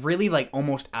 Like really, like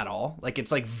almost at all. Like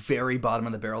it's like very bottom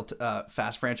of the barrel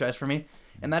Fast franchise for me,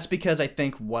 and that's because I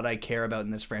think what I care about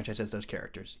in this franchise is those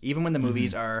characters. Even when the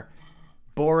movies are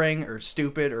boring or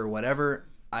stupid or whatever,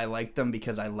 I like them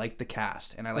because I like the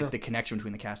cast and I like the connection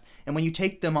between the cast. And when you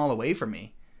take them all away from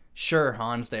me, sure,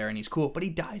 Han's there and he's cool, but he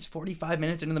dies 45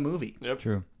 minutes into the movie. Yep.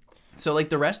 True. So like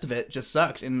the rest of it just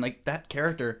sucks, and like that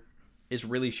character is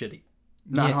really shitty.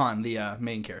 Not Yeah. Han, the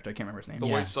main character. I can't remember his name. The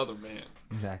Yeah. white Southern man.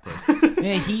 Exactly.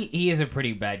 Yeah, he is a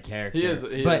pretty bad character. He is.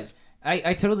 But is.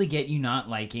 I totally get you not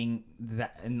liking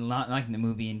that and not liking the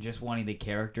movie and just wanting the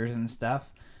characters and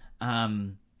stuff.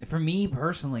 For me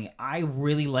personally, I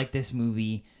really like this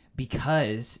movie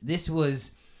because this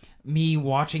was me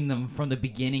watching them from the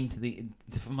beginning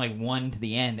from like 1 to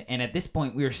the end, and at this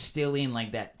point we were still in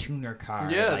like that tuner car,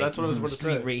 Yeah, like, that's what I was about to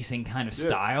street say. racing kind of Yeah.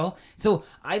 style. So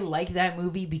I like that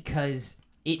movie because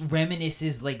it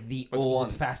reminisces like the With old one.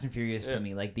 Fast and Furious Yeah. to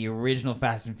me, like the original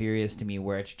Fast and Furious to me,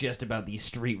 where it's just about these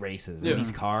street races and Yeah. these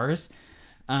cars.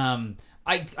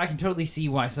 I can totally see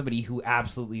why somebody who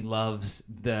absolutely loves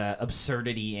the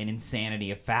absurdity and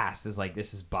insanity of Fast is like,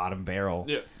 this is bottom barrel.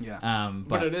 Yeah. Yeah.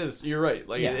 But it is. You're right.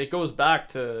 Like Yeah. it goes back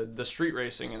to the street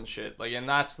racing and shit. Like, and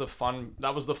that's the fun.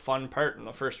 That was the fun part in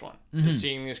the first one. Is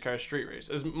seeing these cars street race.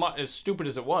 As stupid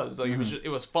as it was, like it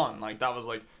was fun. Like that was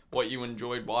like what you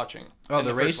enjoyed watching. Oh, in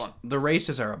the first race! one. The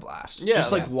races are a blast. Yeah,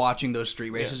 just like yeah. watching those street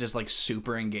races is like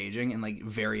super engaging and like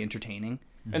very entertaining.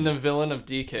 And the villain of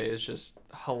DK is just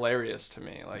hilarious to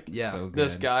me. Like, Yeah. So good.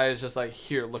 this guy is just like,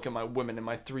 here, look at my women in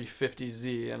my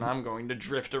 350Z, and I'm going to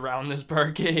drift around this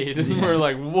barcade. And we're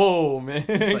like, whoa, man,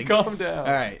 like, calm down. All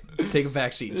right, take a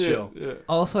back seat, Yeah, chill. yeah.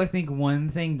 Also, I think one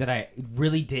thing that I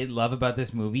really did love about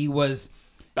this movie was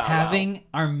Bow Wow. having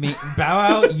our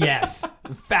Bow Wow. Yes,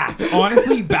 fact.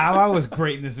 Honestly, Bow Wow was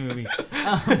great in this movie,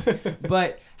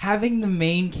 but having the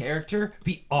main character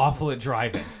be awful at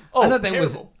driving. Oh, I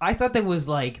thought that was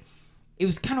like. It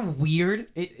was kind of weird.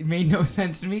 It made no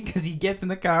sense to me because he gets in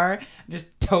the car, just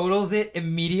totals it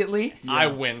immediately. I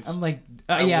winced. I'm like,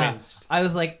 I yeah. winced. I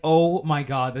was like, oh my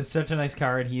god, that's such a nice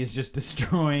car, and he is just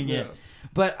destroying Yeah. it.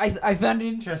 But I found it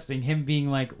interesting, him being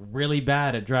like really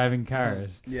bad at driving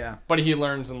cars. Yeah, But he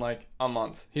learns in like a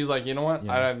month. He's like, you know what?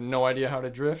 Yeah. I have no idea how to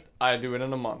drift. I do it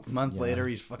in a month. a month Yeah. later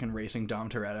he's fucking racing Dom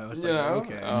Toretto. It's You like know?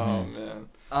 okay. Oh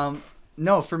man.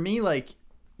 No, for me, like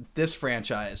this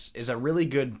franchise is a really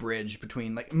good bridge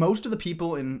between, like, most of the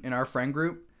people in our friend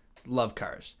group love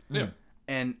cars. Yeah.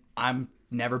 And I'm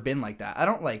never been like that.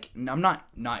 I'm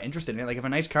not interested in it. Like, if a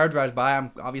nice car drives by,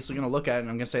 I'm obviously going to look at it and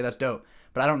I'm going to say that's dope.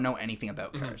 But I don't know anything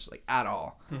about cars, like, at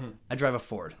all. I drive a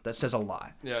Ford. That says a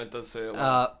lot. Yeah, it does say a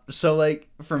lot. So, like,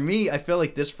 for me, I feel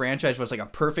like this franchise was, like, a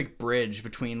perfect bridge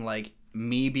between, like,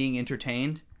 me being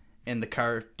entertained and the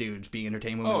car dudes being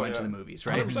entertained when we went to the movies,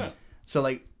 right? 100%. So,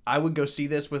 like, I would go see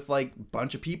this with, like, a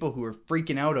bunch of people who were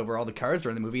freaking out over all the cars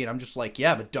during the movie, and I'm just like,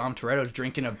 yeah, but Dom Toretto's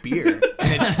drinking a beer,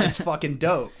 and it's fucking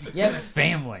dope. Yeah,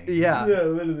 family. Yeah. Yeah,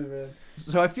 literally, man.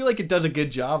 So I feel like it does a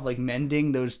good job, like,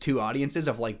 mending those two audiences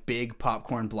of, like, big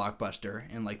popcorn blockbuster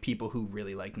and, like, people who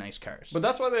really like nice cars. But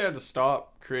that's why they had to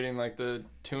stop creating, like, the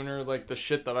tuner, like, the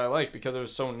shit that I like, because it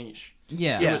was so niche.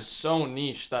 Yeah. It was so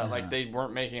niche that, like, they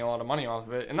weren't making a lot of money off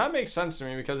of it. And that makes sense to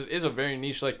me because it is a very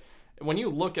niche, like, when you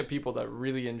look at people that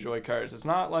really enjoy cars, it's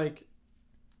not like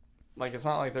it's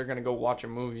not like they're going to go watch a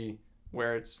movie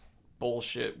where it's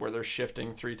bullshit, where they're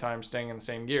shifting 3 times, staying in the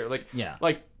same gear. Like, Yeah.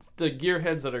 like, the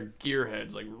gearheads that are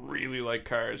gearheads, like, really like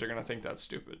cars, are going to think that's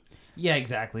stupid. Yeah,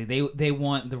 exactly. They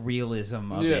want the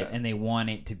realism of it, and they want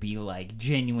it to be like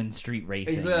genuine street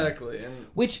racing. Exactly. And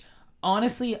Which,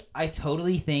 honestly, I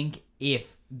totally think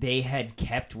if they had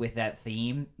kept with that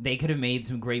theme, they could have made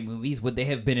some great movies. Would they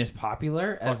have been as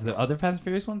popular as the other Fast and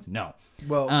Furious ones? No.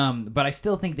 Well, But I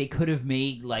still think they could have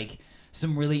made like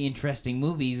some really interesting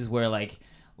movies where, like,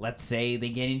 let's say they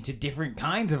get into different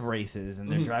kinds of races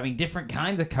and they're driving different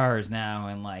kinds of cars now,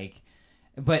 and like,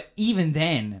 but even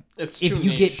then, it's if too you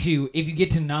niche. get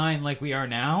to 9 like we are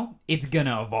now, it's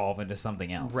gonna evolve into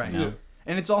something else, right. You know? Yeah.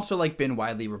 And it's also, like, been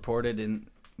widely reported, and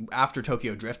after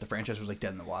Tokyo Drift, the franchise was, like,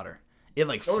 dead in the water. It,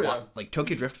 like, flopped. yeah. Like,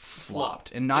 Tokyo Drift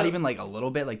flopped. And not even, like, a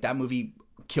little bit. Like, that movie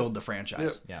killed the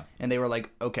franchise. Yeah. And they were like,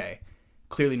 okay,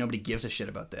 clearly nobody gives a shit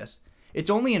about this. It's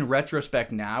only in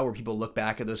retrospect now where people look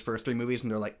back at those first 3 movies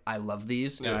and they're like, I love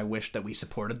these, and I wish that we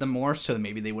supported them more, so that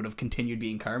maybe they would have continued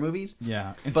being car movies.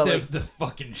 Yeah. But, Instead like, of the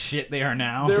fucking shit they are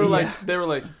now. They were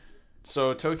like,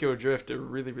 so Tokyo Drift are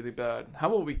really, really bad. How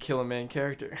about we kill a main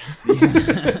character?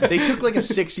 They took, like, a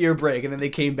 6-year break, and then they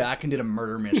came back and did a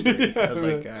murder mystery. I was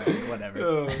like, all right,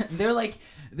 whatever. They're like,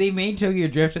 they made Tokyo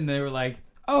Drift and they were like,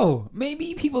 oh,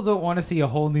 maybe people don't want to see a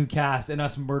whole new cast and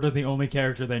us murder the only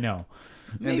character they know.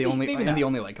 And the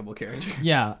only likable character.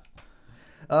 Yeah.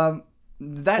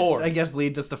 That 4. I guess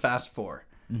leads us to Fast 4.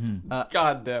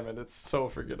 God damn it, it's so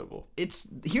forgettable.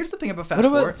 Here's the thing about Fast What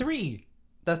about 4. 3?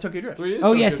 That's Tokyo Drift. 3 is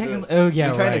Oh, yeah, Tokyo technically. Drift. Oh,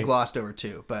 yeah, We kind of right. glossed over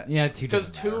 2, but Yeah, 2 Because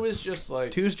doesn't 2 matter. is just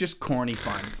like... 2 is just corny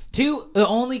fun. 2, the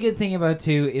only good thing about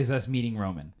 2 is us meeting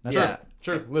Roman. That's Yeah. it.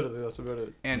 Sure, literally, that's about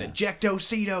it. And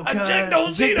Ejectocito,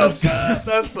 Ejectocito.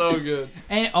 That's so good.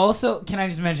 And also, can I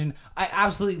just mention, I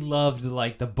absolutely loved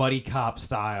like the buddy cop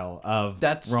style of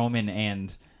That's- Roman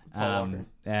and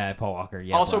Paul Walker.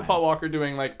 Yeah. Also, Brian. Paul Walker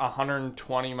doing like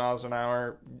 120 miles an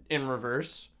hour in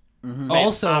reverse. Makes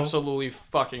Also, absolutely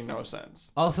fucking no sense.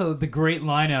 also the great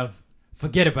line of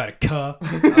 "Forget about it, cuh."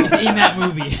 is in that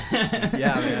movie.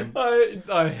 Yeah, man.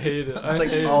 I hate it. It's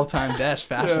like all-time best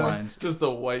Fast lines. Just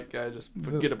the white guy, just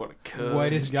forget about it. Cuz.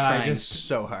 Whitest guy Trying just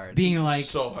so hard. being like,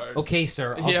 so hard. "Okay,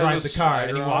 sir, I'll He has drive a the car,"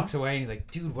 and he swagger walks away, and he's like,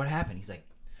 "Dude, what happened?" He's like,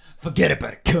 "Forget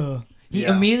about it, cuh." He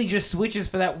Yeah. immediately just switches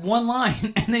for that one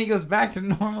line, and then he goes back to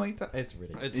normally. It's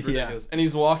ridiculous. It's ridiculous. And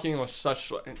he's walking with such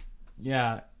swag.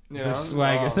 Yeah. You Such know?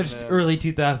 swagger, Oh, such man. early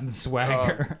 2000s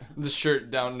swagger. The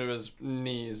shirt down to his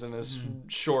knees and his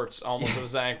shorts almost to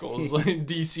his ankles, like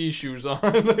DC shoes on.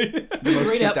 Like,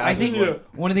 Straight up, I 2000s think one.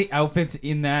 one of the outfits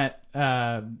in that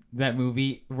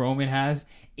movie Roman has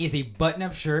is a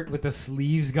button-up shirt with the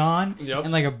sleeves gone Yep.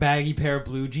 and like a baggy pair of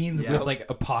blue jeans Yep. with like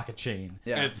a pocket chain.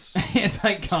 Yeah. it's It's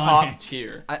iconic. top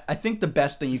tier. I think the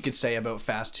best thing you could say about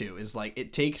Fast 2 is, like,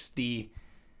 it takes the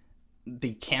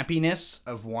campiness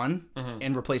of 1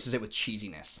 and replaces it with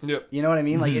cheesiness. Yep. You know what I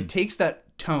mean? Like, it takes that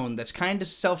tone that's kind of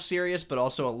self-serious but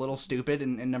also a little stupid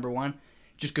in number 1,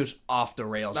 just goes off the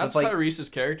rails. That's with, like, Tyrese's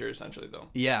character essentially, though.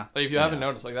 yeah, Like if you haven't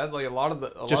noticed, like that's like a lot of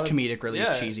the just comedic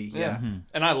relief, cheesy. Yeah.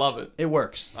 And I love it. It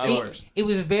works. I It love works. It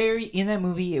was in that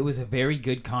movie, it was a very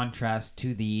good contrast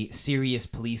to the serious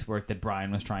police work that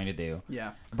Brian was trying to do.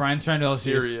 Yeah. Brian's trying to do all this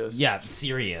Serious. Yeah,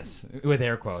 serious with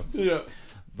air quotes. Yeah.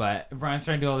 But Brian's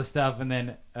trying to do all this stuff, and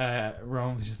then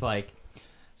Rome's just like,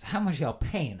 "So how much y'all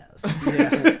paying us?"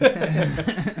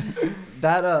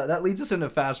 That leads us into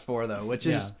Fast 4 though, which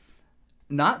is Yeah.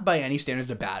 not by any standards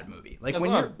a bad movie. Like, It's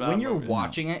when not you're a bad movie, no.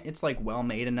 watching it, it's like well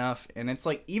made enough, and it's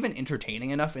like even entertaining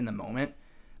enough in the moment.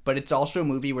 But it's also a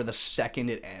movie where the second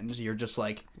it ends, you're just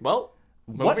like, Well,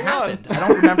 what Moving on. happened? I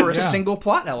don't remember a Yeah. single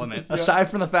plot element aside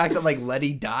from the fact that like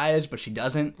Letty dies, but she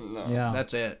doesn't. No. Yeah.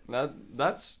 That's it.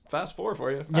 That's Fast 4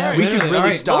 for you. Yeah, Alright. We could literally. really All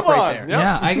right, stop move right on. there.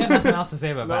 Yeah. Yeah, I got nothing else to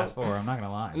say about No. Fast 4. I'm not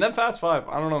gonna lie. And then Fast 5.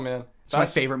 I don't know, man. It's my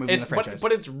favorite movie in the franchise.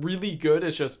 But it's really good.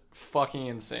 It's just fucking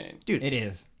insane. Dude, It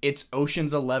is. it's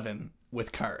Ocean's 11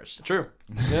 with cars. True.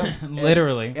 Yeah.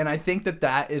 Literally. And I think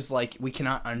that is like, we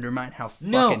cannot undermine how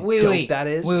No, fucking wait, dope wait. that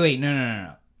is. Wait,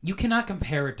 no. You cannot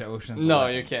compare it to Ocean's No,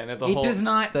 11. you can't. It's a It whole. does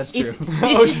not. That's it's- true.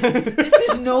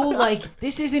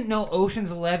 This isn't no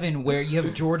Ocean's 11 where you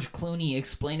have George Clooney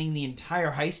explaining the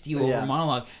entire heist to you over Yeah. a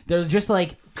monologue. They're just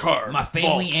like Car, my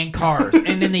family vault. and cars,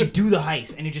 and then they do the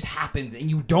heist, and it just happens, and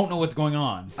you don't know what's going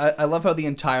on. I love how the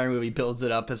entire movie builds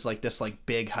it up as like this like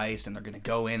big heist, and they're gonna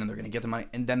go in and they're gonna get the money,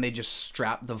 and then they just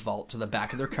strap the vault to the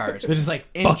back of their cars They're just like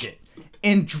and, fuck it.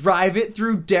 and drive it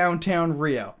through downtown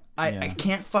Rio. I Yeah.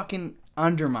 can't fucking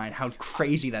undermine how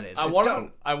crazy that is. I It's want dope.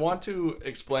 to. I want to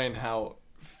explain how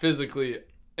physically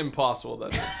impossible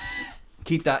that is.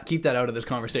 Keep that out of this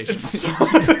conversation.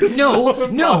 No.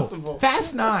 impossible.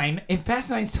 Fast 9. If Fast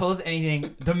 9 tells us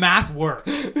anything, the math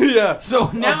works. Yeah. So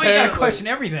now I gotta Apparently. question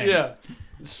everything. Yeah.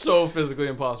 So physically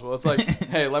impossible. It's like,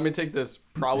 hey, let me take this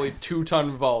probably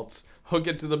 2-ton vault, hook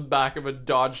it to the back of a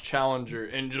Dodge Challenger,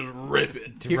 and just rip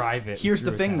it. Drive it. Here's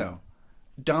the through a thing, town. though.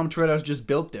 Dom Toretto's just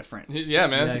built different. Yeah,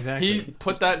 man. Yeah, exactly. He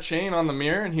put that chain on the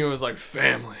mirror, and he was like,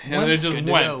 family. And it Once- just Good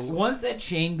to went. know. Once that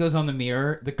chain goes on the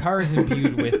mirror, the car is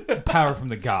imbued with power from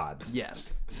the gods.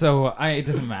 Yes. So it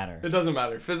doesn't matter. It doesn't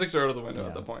matter. Physics are out of the window Yeah.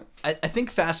 at that point. I think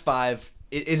Fast 5,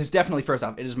 it is definitely, first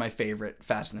off, it is my favorite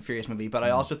Fast and the Furious movie, but I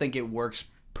also think it works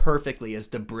perfectly as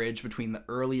the bridge between the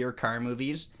earlier car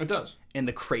movies It does. and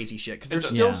the crazy shit. Because there's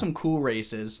does. still Yeah. some cool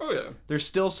races. Oh, yeah. There's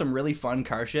still some really fun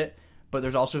car shit, but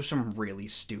there's also some really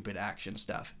stupid action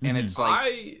stuff. And it's like,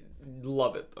 I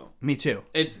love it, though. me too.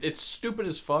 It's stupid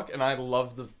as fuck, and I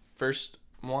love the first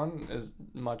one as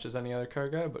much as any other car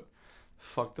guy, but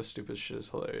fuck, the stupid shit is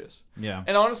hilarious. Yeah.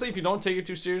 And honestly, if you don't take it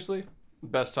too seriously,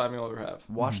 best time you'll ever have.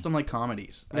 Watch them like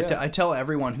comedies. Yeah. I tell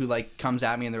everyone who like comes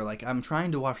at me and they're like, I'm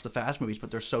trying to watch the Fast movies, but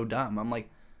they're so dumb. I'm like,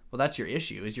 well, that's your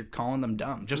issue, is you're calling them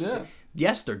dumb. Just Yeah.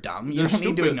 yes, they're dumb. You They're don't need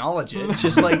to stupid. acknowledge it.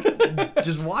 Just like,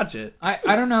 just watch it.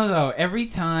 I don't know though. Every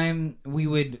time we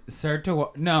would start to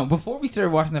before we started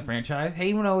watching the franchise,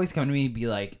 Hayden would always come to me and be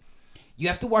like, "You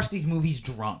have to watch these movies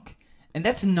drunk," and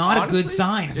that's not a good Honestly,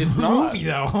 sign. Of it's the not. movie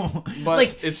though. But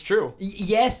like, it's true.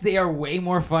 yes, they are way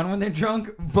more fun when they're drunk.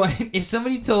 But if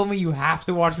somebody told me you have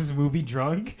to watch this movie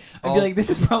drunk, I'd be Oh. like, "This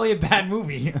is probably a bad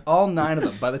movie." All 9 of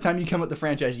them. By the time you come with the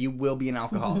franchise, you will be an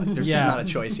alcoholic. There's Yeah. just not a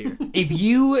choice here. If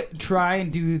you try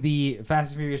and do the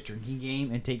Fast and Furious drinking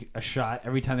game and take a shot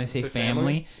every time they say Say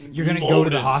family, family? you're gonna go to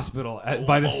the Loaded. hospital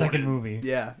by the second Loaded. movie.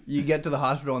 Yeah, you get to the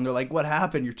hospital and they're like, "What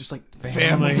happened?" You're just like,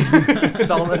 Family. "Family." That's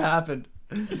all that happened.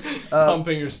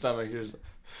 Pumping your stomach. You're just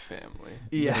family.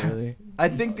 Yeah, Literally. I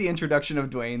think the introduction of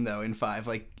Dwayne though in 5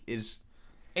 like is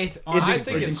It's Is I it-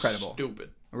 think it's it's incredible. stupid.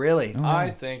 really. Oh. I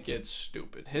think it's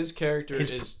stupid. His character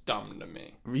His- is dumb to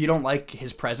me. You don't like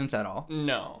his presence at all.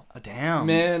 No. Oh, damn.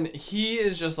 Man, he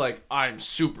is just like, I'm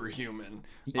superhuman.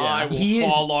 Yeah. I will He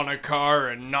is- fall on a car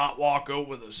and not walk out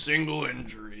with a single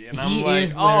injury. And I'm He like,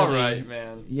 is all literally- right,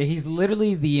 man. Yeah, he's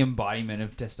literally the embodiment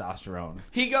of testosterone.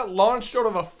 He got launched out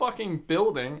of a fucking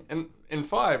building in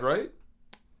 5, right?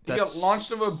 He That's- got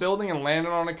launched out of a building and landed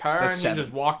on a car, and That's he 7.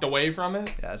 just walked away from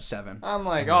it. Yeah, it's 7. I'm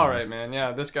like, all right, man.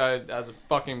 Yeah, this guy has a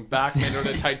fucking back made out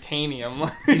of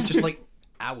titanium. He's just like,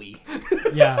 owie.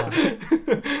 Yeah.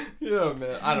 Yeah,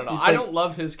 man. I don't know. He's I like- don't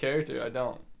love his character. I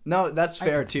don't. No, that's I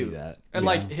fair can see too. that. And Yeah.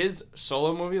 like his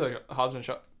solo movie, like Hobbs and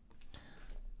Shaw.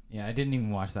 Yeah, I didn't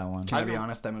even watch that one. Can I I be don't-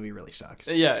 honest? That movie really sucks.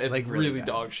 Yeah, it's Like, really really bad.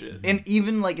 dog shit. And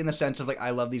even like in the sense of like, I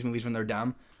love these movies when they're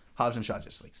dumb. Hobbs and Shaw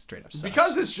just like straight up sucks.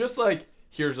 Because it's just like,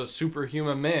 here's a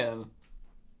superhuman man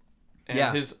and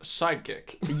Yeah. his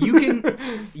sidekick.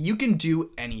 you can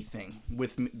do anything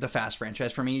with the Fast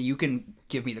franchise for me. You can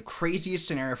give me the craziest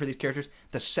scenario for these characters.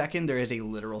 The second there is a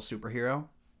literal superhero,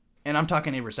 and I'm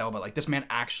talking Idris Elba, like this man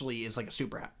actually is like a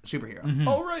superhero.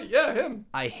 Oh, right. Yeah, him.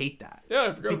 I hate that Yeah,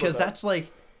 I forgot because about that. that's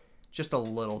like just a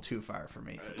little too far for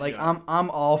me. Like yeah. I'm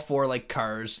all for like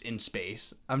cars in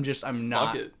space. I'm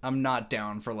not it. I'm not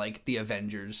down for like the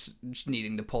Avengers just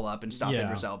needing to pull up and stop Yeah.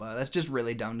 Idris Elba. That's just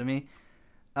really dumb to me.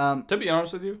 To be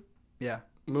honest with you, Yeah.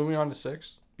 moving on to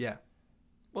 6. Yeah.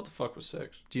 What the fuck was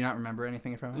 6? Do you not remember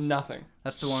anything from it? Nothing.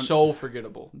 That's the one. So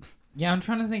forgettable. Yeah, I'm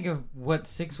trying to think of what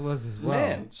 6 was as well.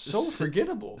 Man, so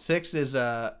forgettable. 6 is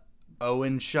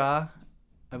Owen Shaw,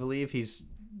 I believe. He's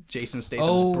Jason Statham's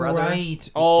Oh, brother. right.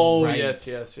 Oh, Right. yes.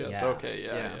 Yeah. Okay,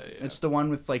 yeah. It's the one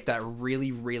with like that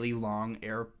really, really long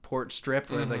airport strip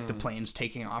where like the plane's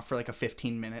taking off for like a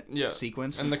 15-minute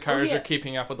sequence. And the cars yeah. are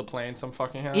keeping up with the plane some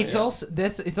fucking how. It's also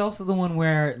the one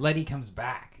where Letty comes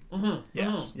back.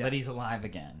 Yeah. Letty's alive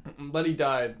again. Letty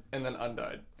died and then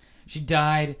undied. She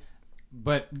died,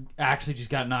 but actually just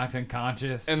got knocked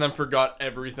unconscious. And then forgot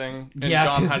everything. And Yeah,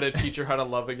 Dom 'cause- had to teach her how to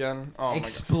love again. Oh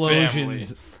Explosions.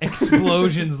 my God.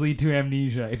 Explosions lead to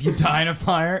amnesia. If you die in a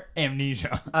fire,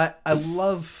 amnesia. I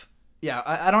love. Yeah,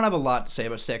 I don't have a lot to say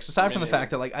about 6 aside Me from the neither.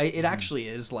 fact that like it actually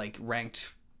is like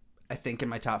ranked, I think, in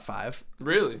my top 5.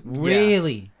 Really?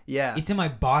 Really? Yeah. It's in my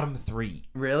bottom 3.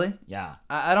 Really? Yeah.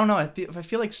 I don't know. I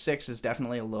feel like 6 is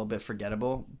definitely a little bit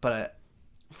forgettable, but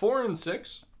 4 and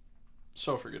 6,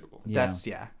 so forgettable. Yeah.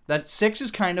 That 6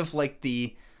 is kind of like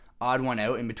the odd one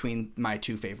out in between my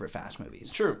 2 favorite Fast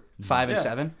movies. True. 5 and Yeah.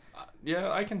 7.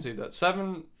 Yeah, I can see that.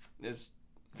 7 is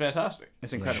fantastic.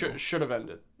 It's incredible. Should have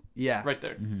ended Yeah. right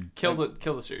there. Kill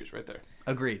the series right there.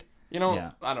 Agreed. You know,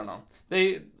 Yeah. I don't know.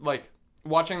 They like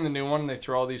watching the new one. They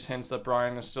throw all these hints that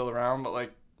Brian is still around, but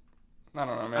like, I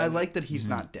don't know, man. I like that he's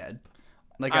not dead.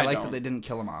 Like I I like don't. that they didn't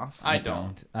kill him off. I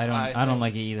don't. I don't think-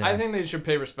 like it either. I think they should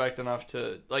pay respect enough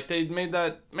to like they made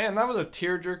that man. That was a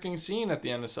tear-jerking scene at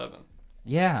the end of 7.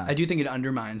 yeah. I do think it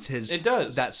undermines his. It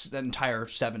does. That's the entire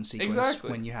 7 sequence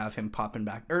Exactly. when you have him popping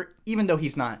back, or even though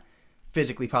he's not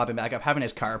physically popping back up, having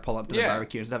his car pull up to the Yeah.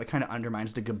 barbecue and stuff. It kind of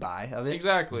undermines the goodbye of it.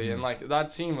 Exactly, and like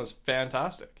that scene was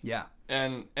fantastic. Yeah.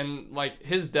 And like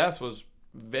his death was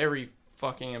very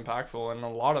fucking impactful, and a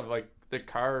lot of like the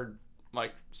car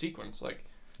like sequence, like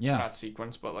yeah. not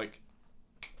sequence, but like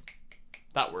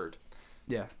that word,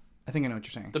 Yeah. I think I know what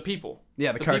you're saying. the people.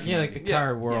 Yeah, the the car people- Yeah, like community. the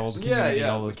car world Yeah, community, yeah,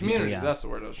 all the those community. people, yeah. That's the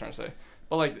word I was trying to say.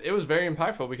 But like, it was very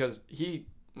impactful because he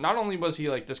not only was he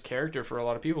like this character for a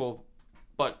lot of people,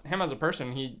 but him as a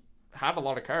person, he had a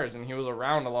lot of cars and he was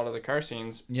around a lot of the car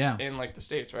scenes Yeah. in like the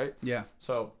States, right? Yeah.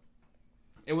 So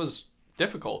it was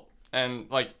difficult. And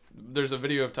like, there's a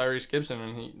video of Tyrese Gibson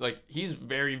and he's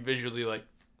very visually like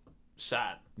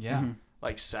sad, Yeah.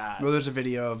 like sad. Well, there's a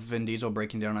video of Vin Diesel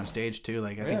breaking down on stage too.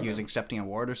 Like I think Yeah, he was man. accepting an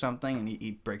award or something, and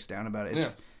he breaks down about it. Yeah.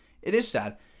 It is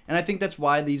sad, and I think that's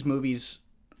why these movies,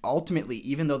 ultimately,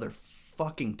 even though they're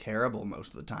fucking terrible most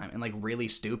of the time and like really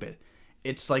stupid,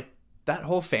 it's like that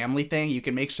whole family thing. You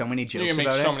can make so many jokes You can make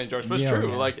about so it. many jokes, but it's Yeah, true.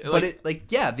 yeah. Like,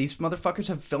 But these motherfuckers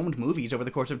have filmed movies over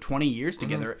the course of 20 years Mm-hmm.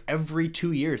 together. Every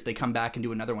 2 years, they come back and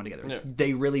do another one together. Yeah.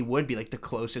 They really would be like the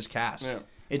closest cast. yeah.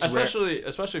 It's rare.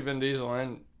 especially Vin Diesel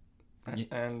and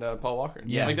Paul Walker.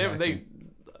 Yeah, like exactly.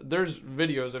 there's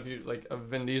videos of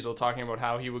Vin Diesel talking about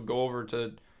how he would go over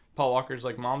to Paul Walker's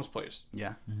like mom's place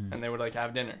Yeah. and they would like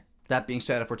have dinner. That being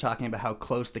said, if we're talking about how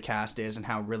close the cast is and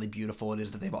how really beautiful it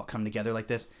is that they've all come together like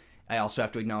this, I also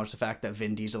have to acknowledge the fact that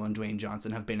Vin Diesel and Dwayne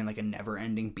Johnson have been in like a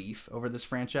never-ending beef over this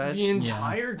franchise. The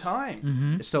entire time.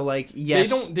 Mm-hmm. So like, yes,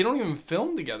 They don't even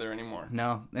film together anymore.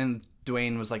 no, and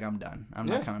Dwayne was like, "I'm done. I'm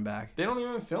not Yeah. coming back." They don't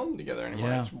even film together anymore.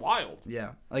 Yeah. It's wild.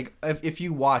 Yeah, like if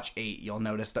you watch 8, you'll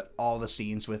notice that all the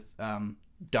scenes with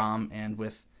Dom and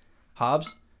with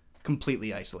Hobbs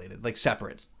completely isolated, like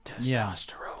separate. Yeah.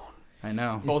 Testosterone. I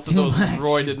know. Both of too those much.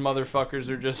 roided motherfuckers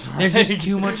are just like, There's just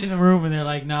too much in the room, and they're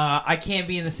like, "Nah, I can't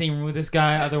be in the same room with this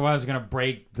guy. Otherwise, we're gonna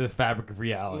break the fabric of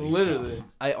reality." So- literally.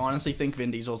 I honestly think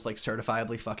Vin Diesel's like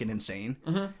certifiably fucking insane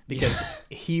Mm-hmm. because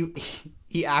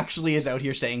he actually is out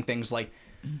here saying things like,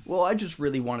 "Well, I just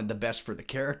really wanted the best for the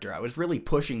character. I was really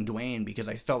pushing Dwayne because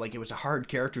I felt like it was a hard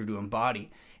character to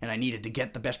embody, and I needed to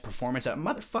get the best performance out."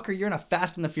 Motherfucker, you're in a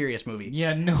Fast and the Furious movie.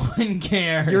 Yeah, no one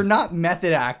cares. You're not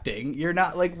method acting. You're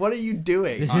not like, what are you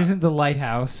doing? This isn't the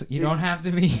Lighthouse. You don't have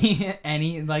to be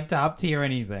any like top tier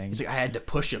anything. He's like, I had to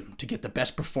push him to get the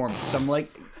best performance. I'm like,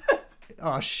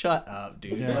 oh, shut up,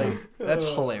 dude. Yeah. Like, that's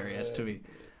hilarious to me.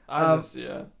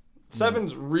 Yeah.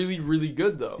 7's really, really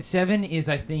good though. 7 is,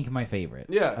 I think, my favorite.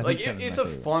 Yeah, I think like 7's it's my a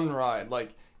favorite. fun ride.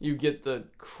 Like you get the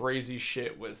crazy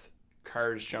shit with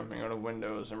cars jumping out of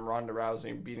windows and Ronda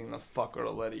Rousey beating the fuck out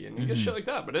of Letty, and you get shit like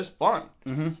that. But it's fun.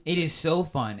 It is so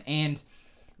fun, and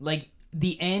like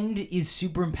the end is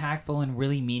super impactful and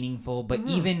really meaningful. But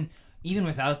even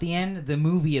without the end, the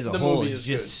movie as a The whole movie is is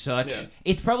just good. such. Yeah.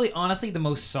 It's probably honestly the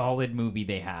most solid movie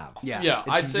they have. Yeah, Yeah, it's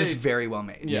I'd say- just very well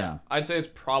made. Yeah. I'd say it's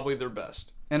probably their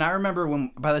best. And I remember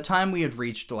when, by the time we had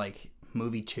reached like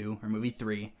movie 2 or movie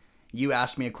 3, you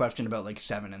asked me a question about like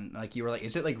 7, and like you were like,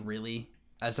 "Is it like really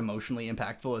as emotionally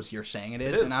impactful as you're saying it is?"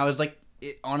 It is. And I was like,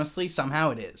 honestly,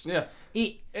 somehow it is. Yeah,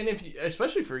 It, and if you,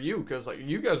 especially for you, because like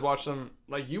you guys watch them,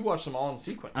 like you watch them all in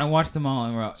sequence, I watched them all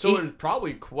in a row. so it's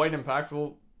probably quite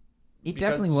impactful It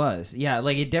definitely was. Yeah,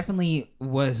 like it definitely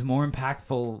was more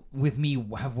impactful with me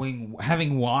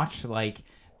having watched like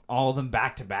all of them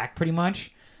back to back pretty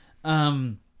much.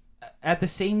 At the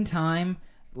same time,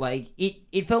 like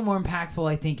it felt more impactful,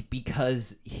 I think,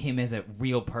 because him as a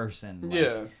real person. Like,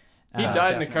 yeah. He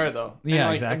died in a car though. And, Yeah,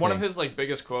 like, exactly. One of his like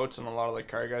biggest quotes, and a lot of like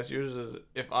car guys use, is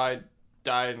 "If I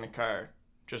died in a car,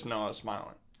 just know I was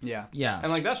smiling." Yeah. Yeah.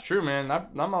 And like that's true, man.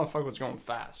 That motherfucker was going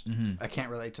fast. I can't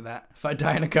relate to that. If I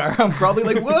die in a car, I'm probably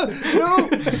like, what? No!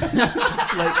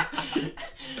 like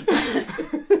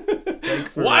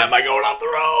Why am I going off the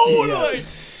road? Yeah. Like,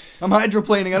 I'm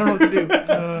hydroplaning. I don't know what to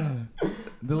do.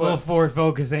 The little Ford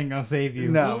Focus ain't gonna save you.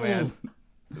 No, man.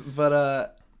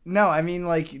 But, no, I mean,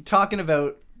 like, talking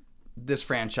about this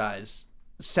franchise,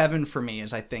 7 for me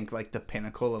is, I think, like, the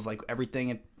pinnacle of, like, everything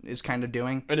it is kind of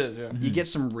doing. it is, yeah. You get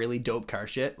some really dope car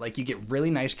shit. Like, you get really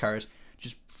nice cars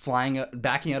just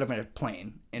backing out of a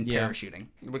plane and Yeah. parachuting.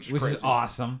 Which is Which crazy. is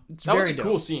awesome. It's That was very a dope.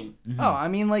 cool scene. Oh, I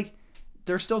mean, like,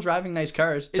 they're still driving nice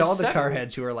cars. To It's all the set- car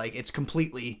heads who are like, it's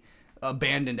completely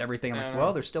abandoned everything. I'm like,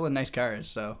 well, they're still in nice cars,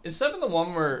 so Is 7 the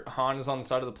one where Han is on the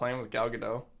side of the plane with Gal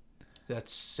Gadot?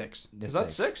 that's 6. Is that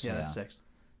 6? Yeah, that's 6.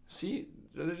 See,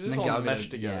 they're And just then all Gal meshed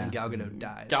Gadot, together. and Gal Gadot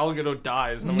dies. Gal Gadot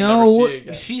dies. And then we never see No, it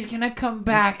again. she's gonna come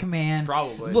back, man.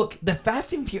 Probably. Look, the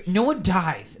Fast and Furious. No one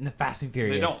dies in the Fast and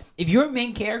Furious. don't. If you're a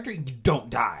main character, you don't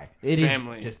die. It is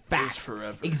Family just is fact.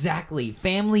 forever. Exactly.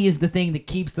 Family is the thing that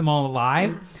keeps them all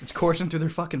alive. It's coursing through their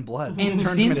fucking blood. And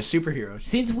Turns them into superheroes.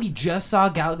 Since we just saw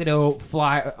Gal Gadot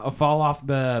fall off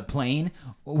the plane,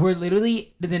 we're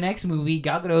literally the next movie.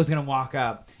 Gal Gadot is gonna walk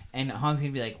up, and Han's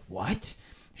gonna be like, "What?"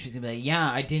 She's gonna be like,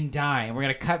 "Yeah, I didn't die," and we're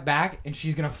gonna cut back, and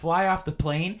she's gonna fly off the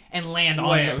plane and land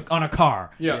on a car,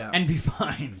 Yeah. and be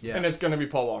fine. Yeah. And it's going to be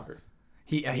Paul Walker.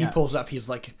 He pulls up. He's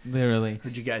like, Literally.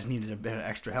 heard you guys needed a bit of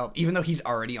extra help. Even though he's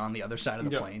already on the other side of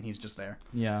the Yeah. plane, he's just there.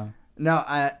 Yeah. No,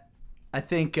 I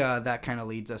think that kind of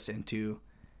leads us into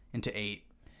 8.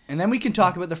 And then we can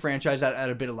talk about the franchise at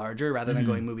a bit larger rather than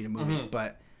going movie to movie.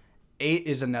 But 8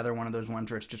 is another one of those ones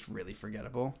where it's just really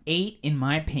forgettable. 8, in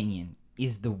my opinion,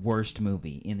 is the worst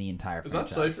movie in the entire Is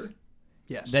franchise. that Cypher?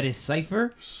 Yes. That is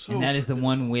Cypher, So and that is the forgettable.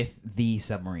 one with the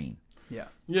submarine. Yeah.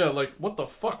 Yeah, like, what the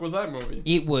fuck was that movie?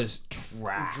 It was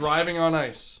trash. Driving on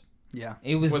ice Yeah.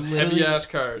 It was with literally, heavy-ass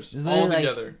cars was all literally like-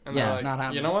 together. And yeah, they're like, not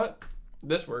happening. you know what?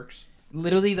 This works.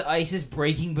 literally the ice is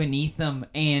breaking beneath them,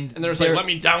 and And they're just like, let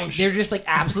me down They're just like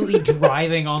absolutely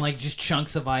driving on like just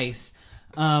chunks of ice.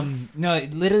 No,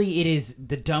 literally, it is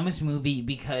the dumbest movie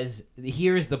because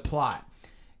here is the plot.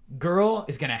 Girl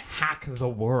is gonna hack the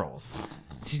world.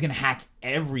 She's gonna hack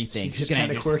everything. She's just gonna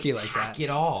kinda quirky like hack that. it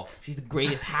all. She's the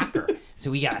greatest hacker.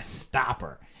 So we gotta stop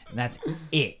her. And that's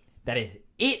it. That is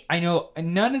it. I know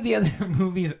none of the other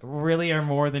movies really are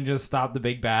more than just stop the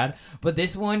big bad, but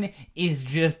this one is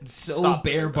just so Stop the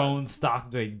bare Big Bad. bones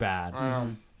stop the big bad.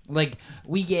 Like,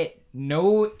 we get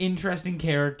no interesting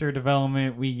character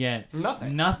development. We get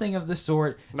Nothing. of the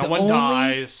sort. No The one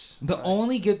dies. The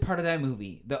only good part of that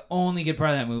movie,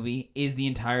 is the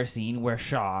entire scene where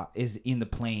Shaw is in the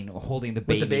plane holding the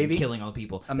baby, baby? and killing all the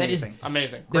people. Amazing.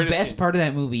 Amazing. That is the Greatest best scene. part of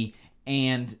that movie,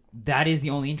 and that is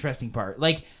the only interesting part.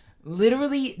 Like,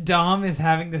 literally, Dom is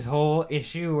having this whole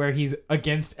issue where he's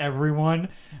against everyone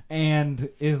and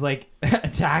is, like,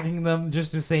 attacking them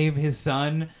just to save his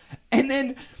son. And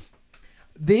then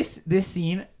this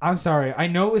scene, I'm sorry, I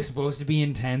know it was supposed to be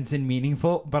intense and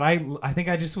meaningful, but I think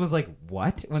I just was like,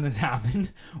 what? When this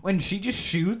happened? When she just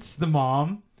shoots the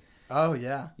mom. Oh,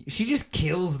 yeah. She just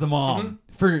kills the mom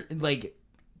for, like,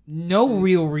 no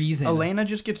real reason. Elena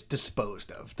just gets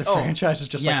disposed of. The franchise is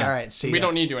just like, Yeah. all right, see We ya.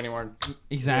 don't need you anymore.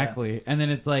 Exactly. And then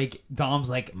it's like, Dom's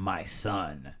like, my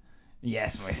son.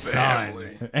 Yes, my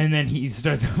Family. son. And then he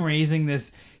starts raising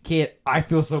this kid. I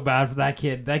feel so bad for that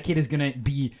kid. That kid is going to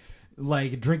be,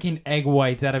 like, drinking egg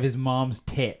whites out of his mom's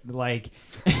tit. Like,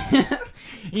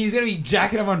 he's going to be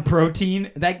jacking up on protein.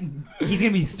 He's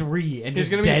going to be 3 and He's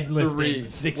just gonna be deadlifting 3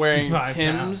 65 wearing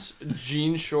pounds. Tim's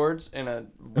jean shorts and a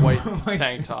white my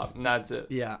tank top, and that's it.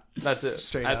 Yeah. That's it.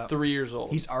 Straight At up. 3 years old.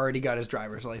 He's already got his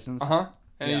driver's license.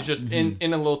 And Yeah. he's just in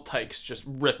a little tykes, just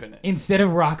ripping it. Instead of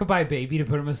Rockabye Baby to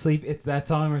put him asleep, it's that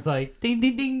song where it's like, ding,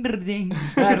 ding, ding, ding, ding.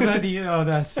 Oh,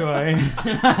 that's why.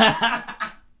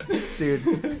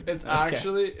 Dude. It's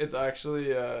actually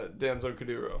Danzo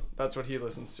Kuduro. That's what he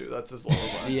listens to. That's his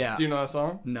lullaby. Yeah. Do you know that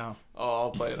song? No. Oh,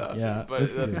 I'll play it after. Yeah, But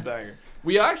that's that's a good. banger.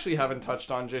 We actually haven't touched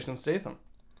on Jason Statham.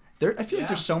 I feel like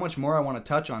there's so much more I want to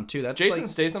touch on, too. That's Jason like...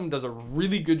 Statham does a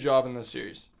really good job in this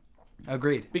series.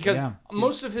 Agreed. Because Yeah.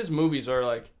 most of his movies are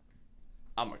like,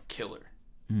 I'm a killer.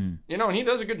 You know, and he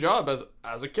does a good job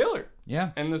as a killer.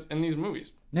 Yeah. In these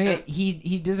movies. No, yeah,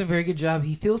 he does a very good job.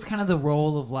 He feels kind of the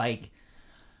role of like,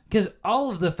 because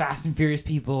all of the Fast and Furious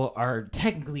people are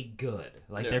technically good,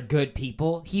 like they're good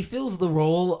people. He fills the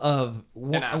role of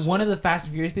one of the Fast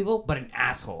and Furious people, but an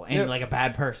asshole and like a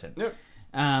bad person. Yep.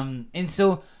 And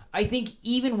so I think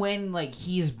even when like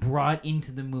he's brought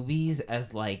into the movies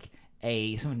as like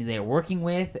somebody they're working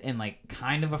with and like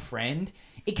kind of a friend,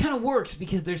 it kind of works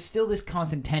because there's still this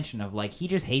constant tension of like he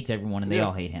just hates everyone and they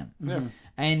all hate him. Yeah.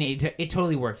 And it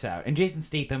totally works out. And Jason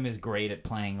Statham is great at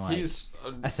playing like He's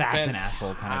assassin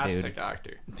asshole kind of dude. Fantastic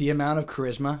actor. The amount of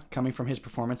charisma coming from his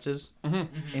performances,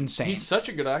 insane. He's such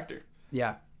a good actor.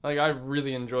 Yeah. Like, I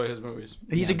really enjoy his movies.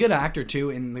 He's a good actor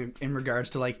too in regards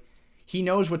to like he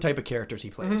knows what type of characters he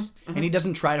plays, and he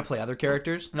doesn't try to play other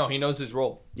characters. No, he knows his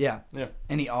role. Yeah, Yeah.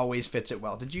 and he always fits it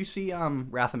well. Did you see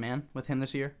Wrath of Man with him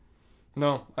this year?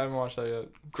 No, I haven't watched that yet.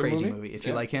 Good Crazy movie. If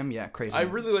you like him, yeah, crazy. I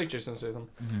movie. really like Jason Statham.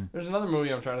 There's another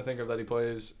movie I'm trying to think of that he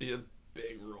plays. He has a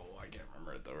big role. I can't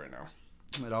remember it though right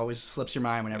now. It always slips your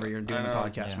mind whenever you're doing the I know.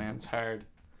 podcast, man. It's hard.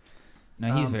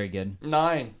 No, he's very good.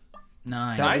 9.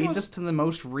 That leads us to the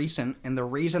most recent, and the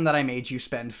reason that I made you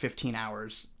spend 15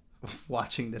 hours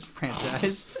watching this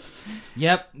franchise.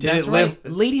 Yep, Did that's it right.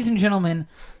 live- Ladies and gentlemen,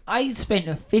 I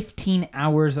spent 15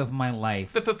 hours of my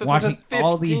life watching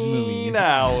all these 15 movies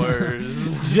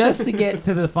hours. just to get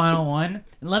to the final one.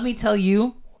 And let me tell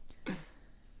you,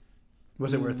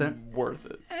 Was it worth it? Worth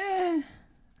it.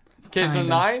 Okay, so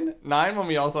Kinda. 9 when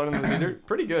we all saw it in the theater,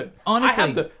 pretty good.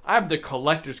 Honestly. I have the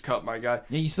collector's cup, my guy.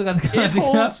 yeah, you still got the It collector's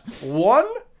holds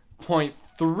cup.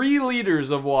 1.3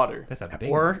 liters of water. That's a big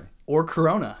Or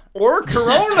Corona. Or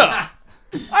Corona.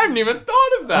 I haven't even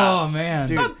thought of that. Oh man,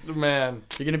 Dude. Man,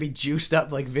 You're gonna be juiced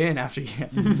up like Vin after you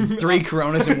get 3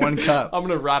 Coronas in one cup. I'm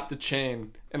going to wrap the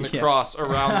chain and the Yeah. cross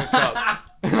around the cup.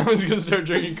 And I'm just going to start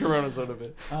drinking Coronas out of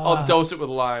it. I'll dose it with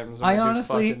limes. And I it'll be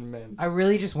honestly, fucking mint. I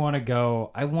really just want to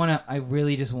go. I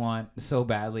really just want so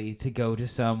badly to go to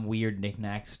some weird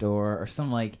knickknack store or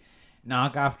some like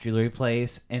knockoff jewelry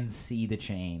place and see the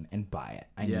chain and buy it.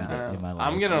 I need it in my life.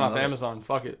 I'm getting it I off love it. Amazon.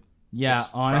 Fuck it. Yeah, It's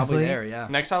honestly. probably there, yeah.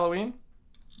 Next Halloween,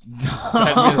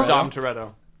 head me as Dom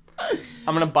Toretto.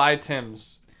 I'm gonna buy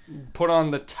Tim's, put on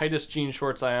the tightest jean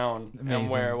shorts I own, and Amazing.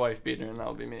 wear a wife beater, and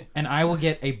that'll be me. And I will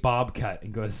get a bob cut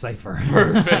and go to Cypher.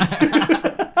 Perfect.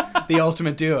 The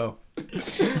ultimate duo.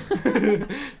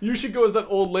 You should go as that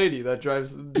old lady that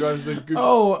drives the good.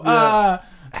 Oh, Yeah.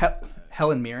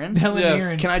 Helen Mirren. Helen Yes.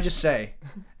 Mirren. Can I just say,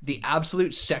 the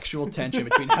absolute sexual tension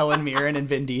between Helen Mirren and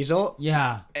Vin Diesel.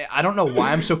 Yeah. I don't know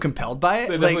why I'm so compelled by it.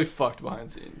 They Like, definitely fucked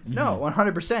behind scenes. no,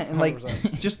 100%. And like,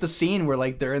 100%. just the scene where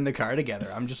like they're in the car together.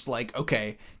 I'm just like,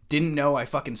 okay, didn't know I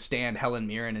fucking stand Helen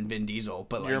Mirren and Vin Diesel,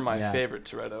 but like, You're my Yeah. favorite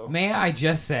Toretto. May I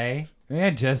just say,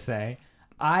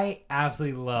 I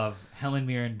absolutely love Helen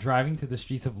Mirren driving through the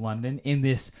streets of London in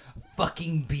this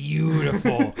fucking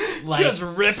beautiful, like, Just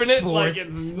ripping it like sports-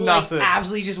 it's nothing. Like,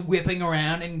 absolutely just whipping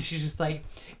around, and she's just like,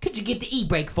 "Could you get the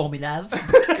e-brake for me, love?"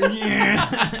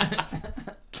 Yeah.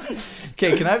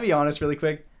 okay, can I be honest really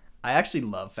quick? I actually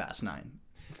love Fast 9.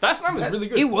 Fast 9 was really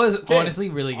good. It was Okay, honestly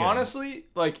really good. Honestly,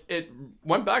 like it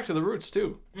went back to the roots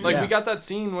too. Like Yeah. we got that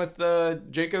scene with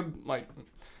Jacob, like,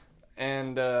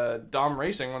 and Dom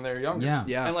racing when they were younger. Yeah.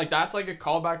 Yeah. And like that's like a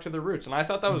callback to the roots, and I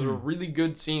thought that was a really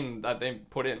good scene that they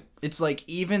put in. It's like,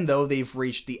 even though they've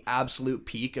reached the absolute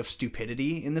peak of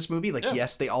stupidity in this movie, like, Yeah.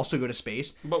 yes, they also go to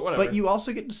space, But whatever. but you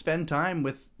also get to spend time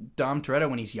with Dom Toretto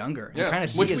when he's younger. And kind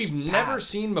of see which his we've path. never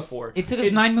seen before. It took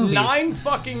us 9 movies. 9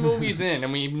 fucking movies in,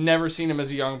 and we've never seen him as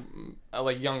a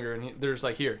younger. And there's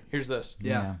like, here's this.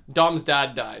 Yeah. Dom's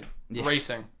dad died Yeah.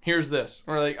 racing. Here's this.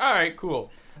 We're like, all right,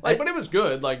 cool. Like, but it was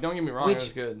good. Like, don't get me wrong, it was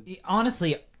good.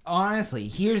 Honestly,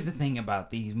 here's the thing about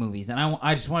these movies, and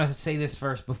I just want to say this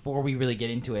first before we really get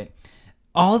into it.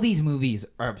 All these movies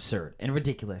are absurd and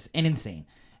ridiculous and insane,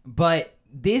 but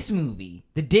this movie,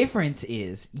 the difference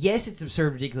is, yes, it's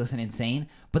absurd, ridiculous, and insane,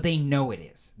 but they know it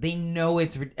is. They know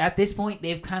it's at this point.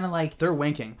 They've kind of like They're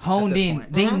winking. honed at this in.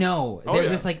 point. They know. Oh, They're yeah.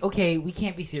 just like, okay, we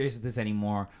can't be serious with this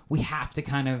anymore. We have to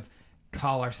kind of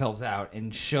call ourselves out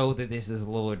and show that this is a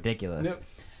little ridiculous. Yep.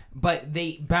 But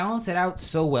they balance it out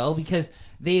so well because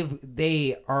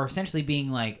they are essentially being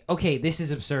like, okay, this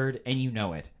is absurd and you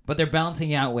know it. But they're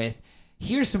balancing it out with,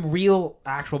 here's some real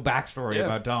actual backstory Yeah.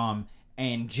 about Dom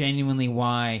and genuinely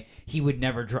why he would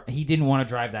never he didn't want to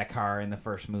drive that car in the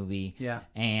first movie. Yeah.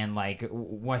 And like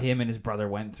what him and his brother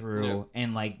went through, Yeah.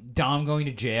 and like Dom going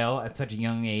to jail at such a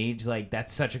young age, like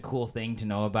that's such a cool thing to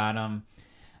know about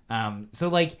him. So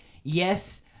like,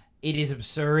 yes, it is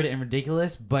absurd and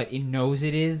ridiculous, but it knows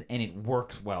it is, and it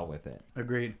works well with it.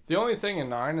 Agreed. The only thing in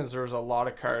 9 is there was a lot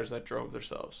of cars that drove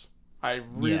themselves.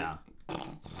 Yeah.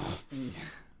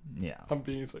 Yeah. I'm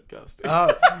being sarcastic.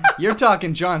 Oh, you're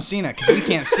talking John Cena because we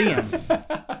can't see him.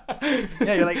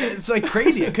 Yeah, you're like, it's like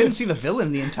crazy. I couldn't see the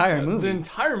villain the entire movie. The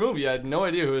entire movie, I had no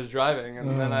idea who was driving,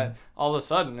 and then all of a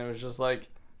sudden it was just like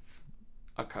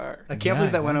a car. I can't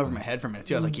believe that went over my head for a minute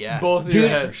too. I was like, yeah, Both of your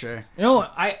Dude, heads. for sure. No,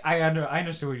 I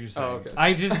understood what you're saying. Oh,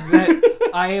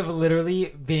 okay. I have literally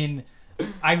been.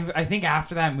 I think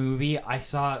after that movie, I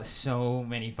saw so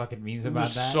many fucking memes about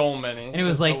There's that. so many. And it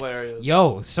was It's like, hilarious.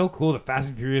 yo, so cool. The Fast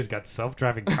and Furious got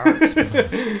self-driving cars.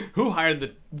 Who hired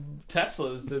the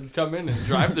Teslas to come in and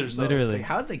drive themselves? It's Literally. like,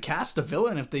 how'd they cast a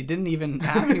villain if they didn't even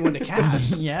have anyone to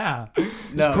cast? Yeah.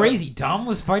 No. It's crazy. Dom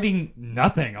was fighting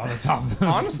nothing on the top of the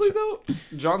Honestly, though,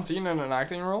 John Cena in an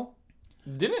acting role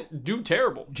didn't do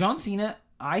terrible. John Cena,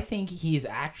 I think he is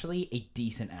actually a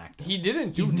decent actor. He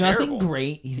didn't do He's terrible. nothing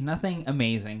great. He's nothing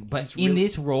amazing. But He's in really-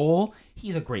 this role,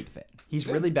 he's a great fit. He's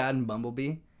really bad in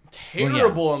Bumblebee.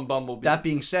 Terrible in Bumblebee. That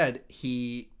being said,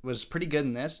 he was pretty good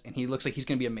in this, and he looks like he's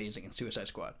going to be amazing in Suicide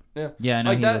Squad. Yeah,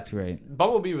 no, Like he that- looks great.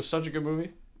 Bumblebee was such a good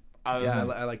movie. Yeah,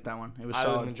 I like that one. It was Other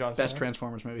than solid. John Best Cena?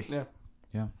 Transformers movie. Yeah.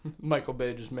 Yeah. Michael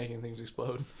Bay just making things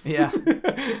explode. Yeah.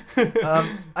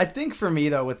 I think for me,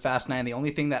 though, with Fast 9, the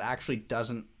only thing that actually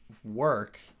doesn't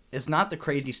work is not the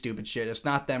crazy stupid shit. It's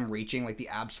not them reaching like the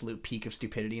absolute peak of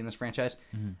stupidity in this franchise.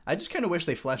 I just kind of wish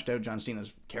they fleshed out John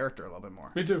Cena's character a little bit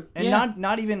more. Me too. And Yeah.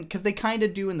 not even because they kind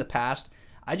of do in the past.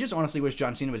 I just honestly wish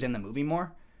John Cena was in the movie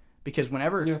more, because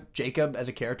whenever Jacob as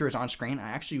a character is on screen, I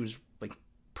actually was like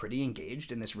pretty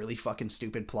engaged in this really fucking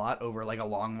stupid plot over like a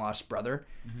long lost brother.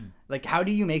 Like, how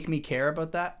do you make me care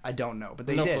about that? I don't know, but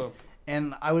they No did. clue.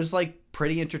 And I was like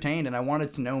pretty entertained, and I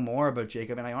wanted to know more about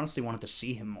Jacob, and I honestly wanted to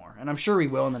see him more. And I'm sure we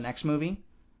will in the next movie.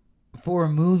 For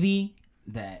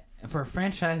a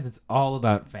franchise that's all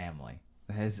about family,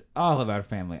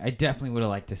 I definitely would have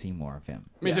liked to see more of him.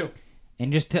 Me too.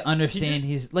 And just to understand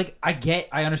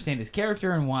I understand his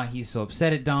character and why he's so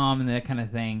upset at Dom and that kind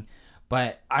of thing.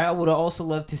 But I would also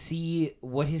love to see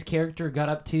what his character got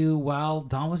up to while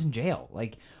Dom was in jail.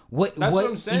 Like, what That's what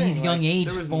I'm in saying. his young Like, age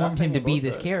there was formed him nothing to be about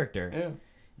this that. character. Yeah.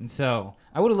 And so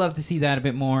I would have loved to see that a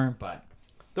bit more, but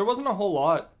There wasn't a whole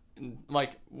lot.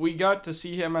 Like, we got to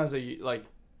see him as a like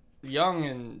young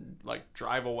and like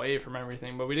drive away from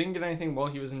everything, but we didn't get anything while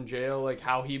he was in jail, like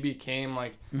how he became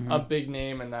like a big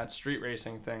name in that street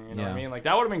racing thing. You know what I mean? Like,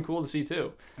 that would have been cool to see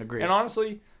too. Agreed. And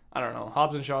honestly, I don't know.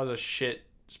 Hobbs and Shaw is a shit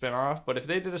spinoff, but if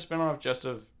they did a spinoff just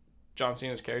of John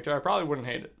Cena's character, I probably wouldn't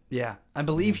hate it. Yeah, I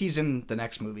believe he's in the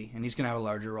next movie, and he's gonna have a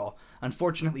larger role.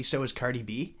 Unfortunately, so is Cardi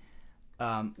B.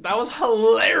 That was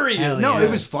hilarious. Hell No, yeah. it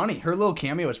was funny. Her little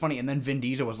cameo was funny, and then Vin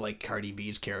Diesel was like, "Cardi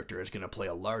B's character is gonna play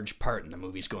a large part in the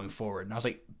movies going forward." And I was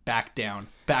like, "Back down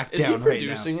Is he right now."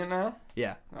 producing it now?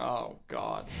 Yeah, Oh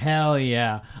God. hell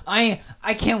yeah. I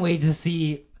can't wait to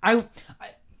see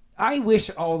I wish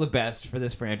all the best for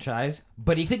this franchise,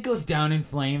 but if it goes down in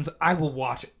flames, I will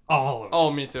watch all of it.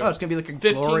 Oh, me too. oh, it's gonna be like a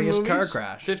 15 glorious movies? car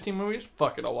crash. 15 movies?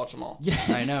 Fuck it, I'll watch them all. Yeah.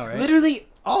 I know, right? Literally,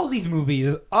 all these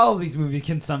movies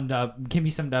can be summed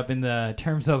up in the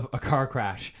terms of a car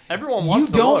crash. Everyone wants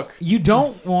to look. You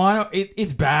don't want to.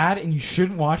 It's bad, and you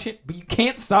shouldn't watch it, but you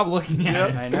can't stop looking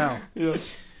at it. I know. Yeah.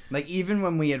 Like, even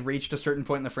when we had reached a certain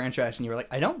point in the franchise, and you were like,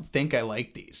 "I don't think I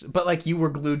like these," but like you were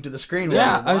glued to the screen. while you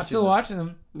Yeah, were I was still watching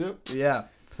them. Yep. Yeah.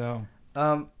 So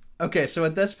Okay, so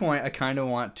at this point, I kind of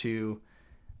want to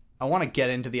get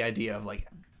into the idea of like,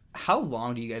 how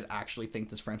long do you guys actually think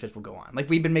this franchise will go on? Like,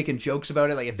 we've been making jokes about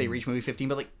it, like if they reach movie 15,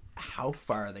 but like, how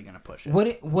far are they gonna push it?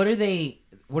 what are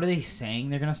they saying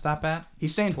they're gonna stop at?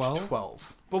 He's saying 12?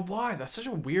 12. But why? That's such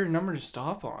a weird number to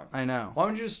stop on. I know. Why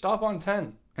don't you just stop on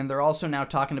 10? And they're also now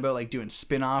talking about like doing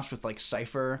spin-offs with like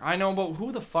Cypher. I know, but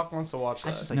who the fuck wants to watch I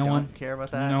that? just like No don't one. care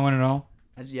about that. No one at all.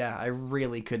 Yeah, I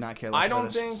really could not care less I don't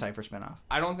about a think- Cypher spin-off.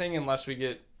 I don't think unless we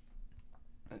get...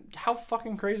 How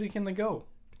fucking crazy can they go?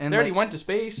 And They already like, went to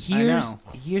space. I know.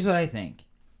 Here's what I think.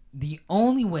 The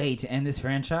only way to end this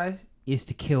franchise is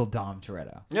to kill Dom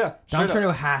Toretto. Yeah, Dom straight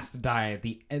up. Toretto has to die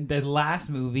at the last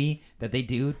movie that they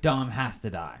do. Dom has to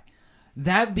die.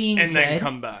 That being And said, then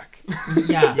come back.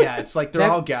 yeah, Yeah, it's like they're That-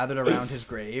 all gathered around his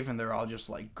grave, and they're all just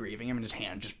like grieving him, and his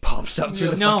hand just pops up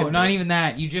through the No, fucking not door. even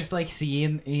that. You just like see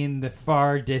in the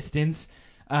far distance,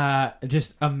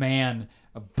 just a man,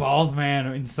 a bald man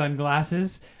in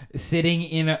sunglasses, sitting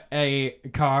in a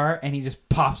car, and he just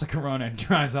pops a Corona and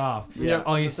drives off. Yeah, That's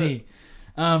all you that's see.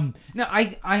 No,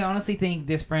 I honestly think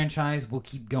this franchise will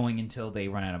keep going until they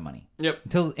run out of money. Yep.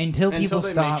 Until people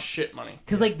they stop. make shit money.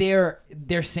 Because like they're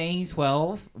saying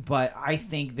 12, but I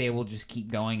think they will just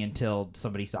keep going until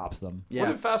somebody stops them. Yeah.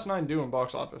 What did Fast 9 do in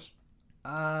box office?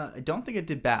 I don't think it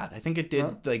did bad. I think it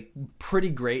did like pretty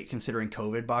great considering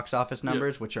COVID box office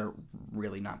numbers, which are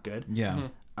really not good. Yeah.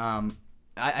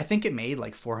 I think it made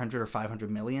like 400 or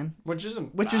 500 million, Which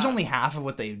isn't which is bad. only half of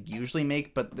what they usually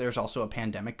make. But there's also a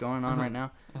pandemic going on right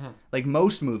now. Like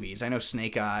most movies, I know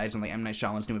Snake Eyes and like M. Night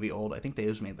Shyamalan's new movie Old. I think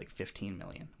those made like 15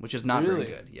 million, which is not Really?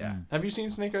 very good. Yeah, Have you seen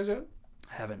Snake Eyes yet?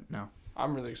 I haven't. No.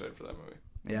 I'm really excited for that movie.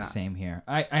 Yeah. Same here.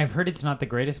 I've heard it's not the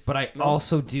greatest, but I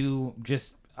also do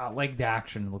just like the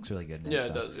action. It looks really good. in Yeah, so.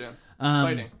 it does. Yeah. Um,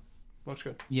 Fighting. Looks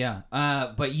good. Yeah.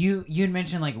 But you had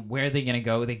mentioned like where they're gonna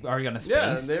go. They already gone to space.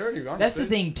 Yeah, they already gone. That's to the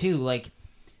space. thing too. Like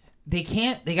they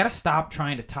gotta stop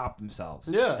trying to top themselves.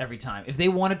 Yeah. Every time. If they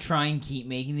want to try and keep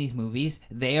making these movies,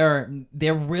 they're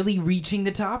really reaching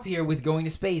the top here with going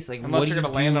to space. Like Unless what you're do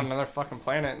gonna you land do? on another fucking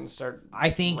planet and start.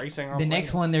 I think racing on the next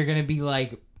planets. one they're gonna be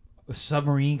like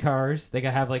submarine cars. They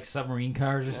gotta have like submarine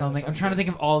cars or something. I'm trying to think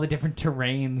of all the different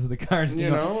terrains the cars can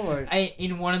You go. know, like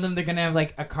In one of them, they're gonna have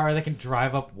like a car that can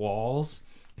drive up walls.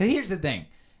 Because here's the thing,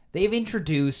 they've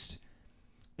introduced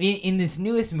in this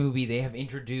newest movie, they have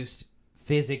introduced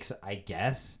physics, I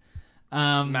guess.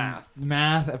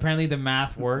 Math. Apparently, the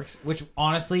math works. Which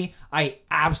honestly, I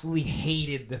absolutely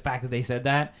hated the fact that they said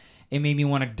that. It made me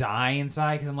want to die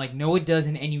inside because I'm like, no, it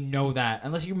doesn't, and you know that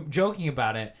unless you're joking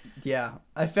about it. Yeah,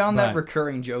 I found that But-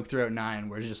 recurring joke throughout 9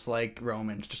 where it's just like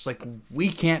Roman's just like, we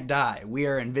can't die. We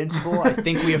are invincible. I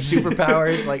think we have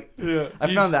superpowers. Like, Yeah,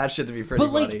 I found that shit to be pretty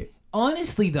But like, funny.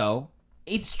 honestly though,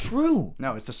 it's true.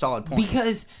 No, it's a solid point.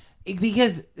 Because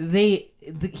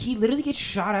he literally gets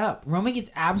shot up. Roman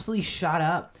gets absolutely shot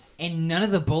up, and none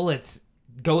of the bullets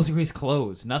go through his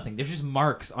clothes. Nothing. There's just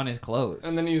marks on his clothes.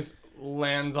 and then he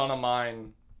lands on a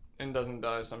mine and doesn't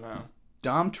die somehow.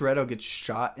 Dom Toretto gets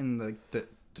shot in the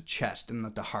chest and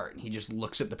the heart, and he just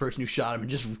looks at the person who shot him and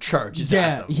just charges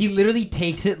at them. He literally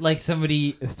takes it like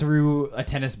somebody threw a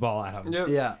tennis ball at him. Yep.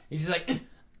 Yeah. He's just like,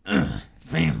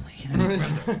 family. And he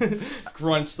runs away.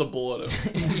 Grunts the bullet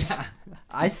out. Yeah.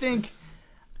 I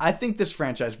think this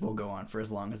franchise will go on for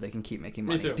as long as they can keep making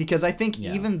money. too. Because I think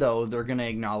Yeah. even though they're going to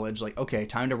acknowledge, like, okay,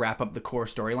 time to wrap up the core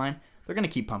storyline, they're going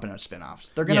to keep pumping out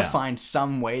spin-offs. They're going to find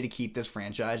some way to keep this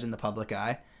franchise in the public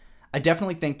eye. I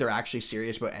definitely think they're actually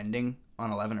serious about ending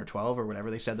on 11 or 12 or whatever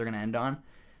they said they're going to end on.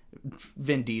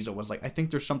 Vin Diesel was like, I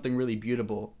think there's something really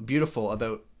beautiful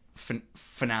about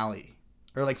finality.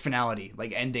 Or, like, finality.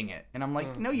 Like, ending it. And I'm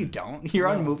like, no, you don't. You're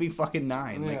on movie fucking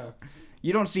 9. Like, Yeah.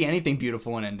 you don't see anything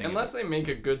beautiful in ending it. Unless they make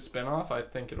a good spin-off, I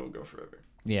think it'll go forever.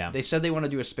 Yeah. They said they want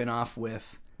to do a spin-off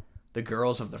with the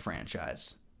girls of the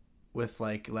franchise. With,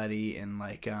 like, Letty and,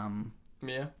 like,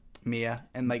 Mia.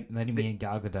 And, like... Letting me in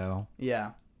Gal Gadot.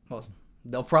 Yeah. Well,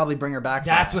 they'll probably bring her back. for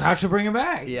That's that. how she'll bring her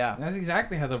back. Yeah. That's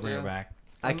exactly how they'll bring her Yeah. back.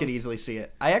 I could easily see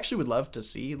it. I actually would love to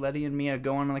see Letty and Mia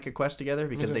go on, like, a quest together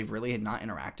because too. they've really not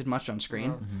interacted much on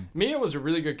screen. Mia was a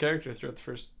really good character throughout the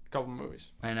first couple movies,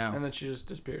 I know. and then she just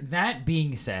disappeared. That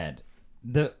being said,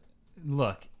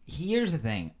 here's the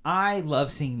thing. I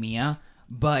love seeing Mia,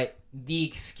 but the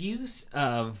excuse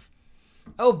of,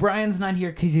 oh, Brian's not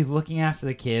here because he's looking after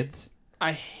the kids.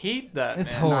 I hate that.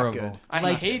 It's man. horrible. good.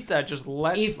 I hate that. Just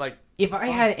If I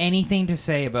had anything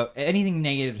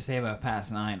negative to say about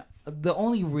Fast 9, the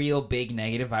only real big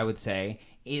negative I would say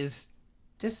is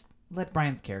just let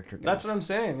Brian's character go. That's what I'm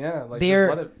saying. Yeah, like There-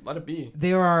 just let it be.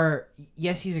 There are,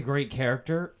 yes, he's a great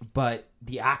character, but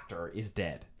the actor is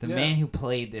dead. The Yeah. man who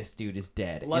played this dude is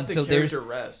dead. Let and the so character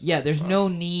rest. Yeah, there's Fine. no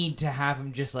need to have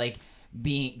him just like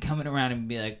coming around and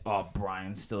be like, oh,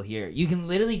 Brian's still here. You can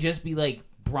literally just be like,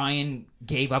 Brian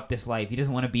gave up this life. He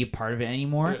doesn't want to be a part of it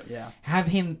anymore. Yeah. Have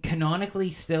him canonically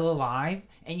still alive,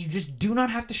 and you just do not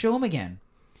have to show him again.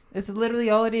 That's literally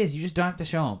all it is. You just don't have to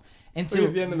show him. And So so,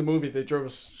 at the end of the movie, they drove a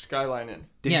skyline in,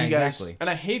 Did yeah, you guys, exactly. and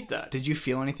I hate that. Did you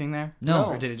feel anything there? No.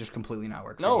 Or did it just completely not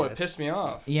work for No, you it guys? pissed me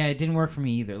off. Yeah, it didn't work for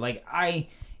me either. Like I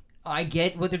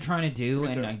get what they're trying to do, Me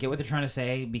and too. I get what they're trying to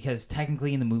say because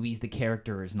technically in the movies the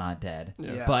character is not dead.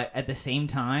 Yeah. But at the same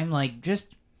time, like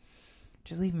just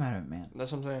leave him out of it, man.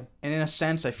 That's what I'm saying. And in a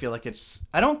sense, I feel like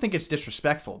I don't think it's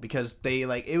disrespectful because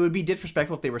it would be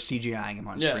disrespectful if they were CGIing him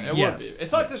on Yeah, screen. it Yes. would be.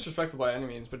 It's not disrespectful by any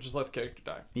means, but just let the character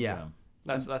die. Yeah.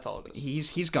 That's all it is.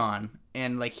 He's gone,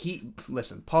 and like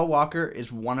listen, Paul Walker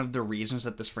is one of the reasons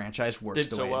that this franchise works Did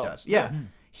the so way well. it does. Yeah,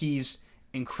 he's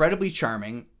incredibly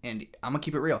charming, and I'm gonna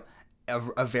keep it real.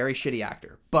 a very shitty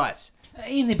actor. But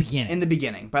In the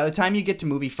beginning. By the time you get to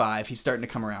movie 5, he's starting to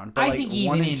come around. But I like think 1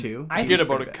 even and in- 2, I he Forget was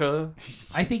about pretty it, bad.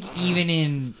 cuh. I think even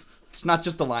in... It's not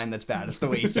just the line that's bad; it's the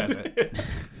way he says it.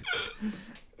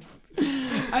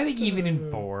 I think even in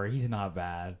 4, he's not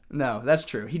bad. No, that's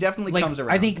true. He definitely Like, comes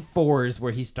around. I think 4 is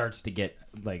where he starts to get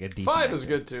like a decent. 5 is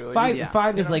actor. good too. Like, 5, Yeah.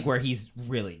 5 is You know? like where he's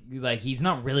really like he's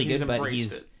not really He's good, but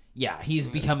embraced he's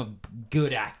become a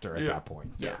good actor at Yeah. that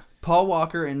point. Yeah. Paul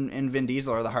Walker and Vin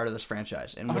Diesel are the heart of this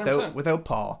franchise. And 100%. without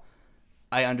Paul,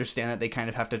 I understand that they kind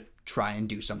of have to try and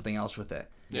do something else with it.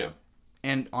 Yeah.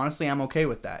 And honestly, I'm okay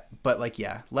with that. But like,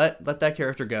 yeah, let that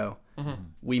character go. Mm-hmm.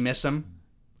 We miss him.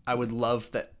 I would love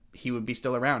that he would be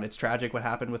still around. It's tragic what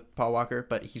happened with Paul Walker,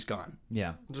 but he's gone.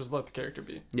 Yeah. Just let the character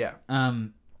be. Yeah.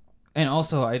 And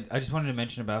also, I just wanted to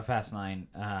mention about Fast 9.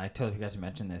 I totally forgot to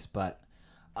mention this, but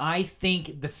I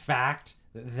think the fact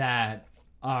that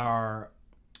our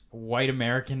white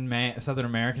American man, Southern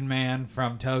American man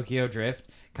from Tokyo Drift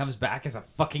comes back as a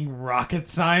fucking rocket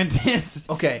scientist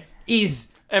Okay. is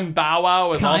And Bow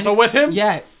Wow is kind also of- with him?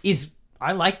 Yeah,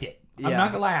 I liked it. I'm Yeah.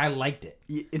 not gonna lie, I liked it.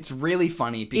 It's really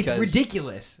funny because It's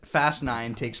ridiculous. Fast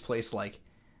 9 takes place like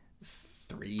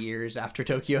 3 years after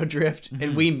Tokyo Drift, Mm-hmm.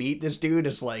 and we meet this dude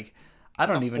as like, I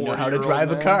don't even know how to 40-year-old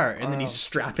drive a man? car, and then Wow. he's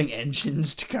strapping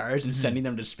engines to cars Mm-hmm. and sending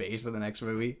them to space for the next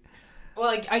movie. Well,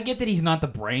 like, I get that he's not the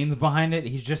brains behind it.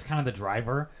 He's just kind of the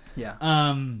driver. Yeah,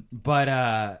 But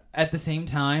at the same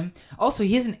time, also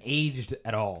he hasn't aged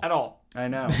at all. At all. I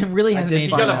know. Really I hasn't did aged. He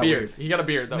find got a out beard. weird. He got a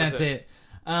beard. That And was that's it.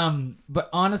 But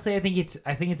honestly, I think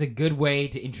it's a good way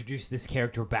to introduce this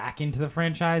character back into the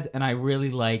franchise, and I really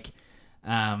like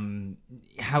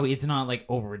how it's not like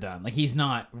overdone. Like he's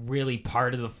not really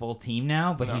part of the full team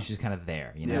now, but No. he's just kind of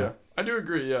there, you know. Yeah. I do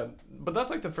agree, yeah. But that's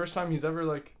like the first time he's ever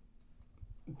like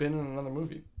been in another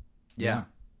movie. Yeah.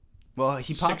 Well,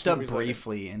 he 6 popped up movies later.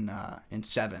 briefly in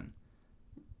 7.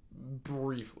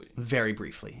 Briefly. Very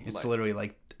briefly. It's Like- literally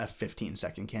like a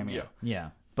 15-second cameo. Yeah. Yeah.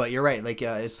 But you're right. Like,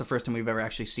 it's the first time we've ever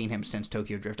actually seen him since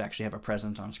Tokyo Drift actually have a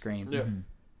presence on screen. Yeah. Mm-hmm.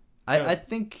 I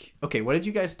think. Okay, what did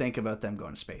you guys think about them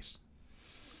going to space?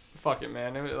 Fuck it,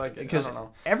 man. It was, like, I Because don't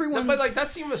know. everyone. But like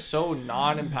that scene was so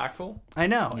non-impactful. I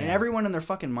know, and Yeah. everyone and their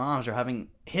fucking moms are having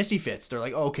hissy fits. They're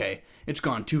like, okay, it's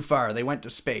gone too far. They went to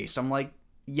space. I'm like,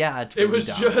 yeah, it's It really was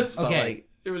dumb, just- but, Okay. like,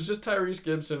 It was just Tyrese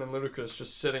Gibson and Ludacris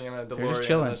just sitting in a DeLorean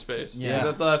chilling. in space.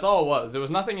 Yeah. That's all it was. There was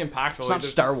nothing impactful. it's not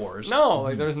Star Wars. No,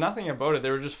 like there was nothing about it.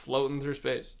 They were just floating through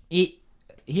space.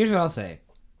 Here's what I'll say.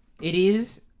 It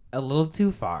is a little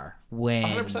too far when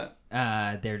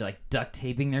 100%. They're like duct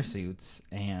taping their suits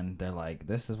and they're like,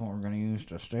 this is what we're going to use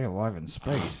to stay alive in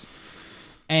space.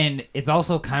 And it's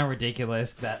also kind of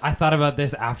ridiculous that I thought about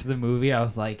this after the movie. I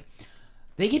was like,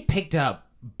 they get picked up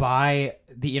by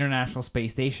the International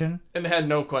Space Station And they had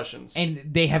no questions. and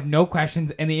they have no questions,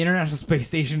 and the International Space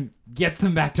Station gets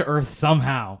them back to Earth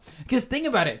somehow. Because think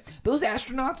about it, those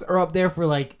astronauts are up there for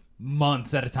like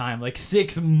months at a time, like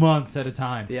 6 months at a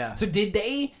time. Yeah. So did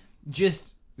they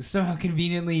just somehow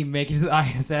conveniently make it to the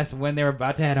ISS when they were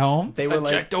about to head home? They were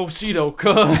like, Ejectocito.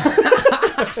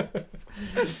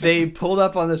 they pulled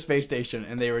up on the space station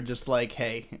and they were just like,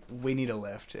 hey, we need a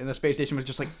lift. And the space station was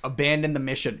just like, abandon the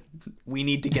mission. We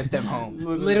need to get them home.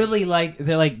 Literally, like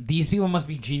they're like, these people must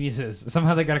be geniuses.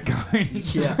 Somehow they got a car in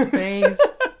Yeah. space.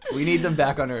 We need them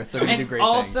back on Earth. They're going to do And great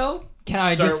also, can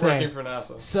I Start just working say, for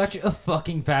NASA. such a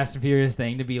fucking Fast and Furious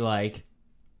thing to be like,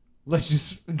 let's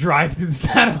just drive through the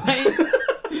satellite.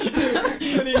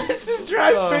 Let's just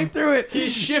drive straight through it. He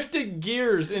shifted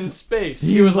gears in space.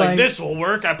 He He was was like, like, "This will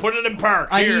work. I put it in park.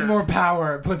 I Here." need more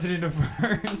power. Puts it into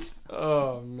first.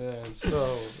 Oh man,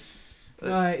 so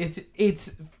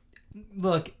It's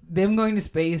look, them going to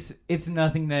space. It's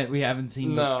nothing that we haven't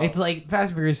seen. No. It's like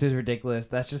Fast and Furious is ridiculous.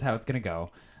 That's just how it's gonna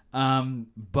go.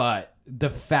 But the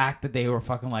fact that they were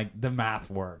fucking like the math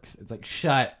works. It's like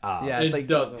shut up. Yeah, it it's like,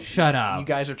 doesn't. Shut up. you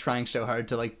guys are trying so hard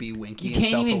to like be winky You and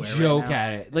can't even self-aware joke right now.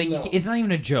 at it. Like No. it's not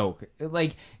even a joke.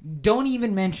 Like don't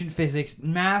even mention physics,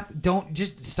 math. Don't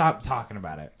just stop talking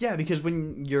about it. Yeah, because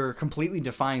when you're completely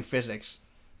defying physics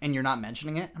and you're not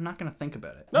mentioning it, I'm not going to think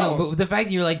about it. No, No. but the fact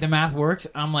that you're like the math works,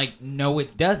 I'm like no,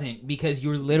 it doesn't because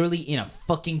you're literally in a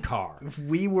fucking car.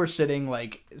 We were sitting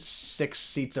like 6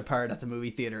 seats apart at the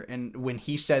movie theater, and when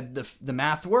he said the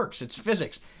math works, it's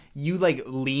physics, you like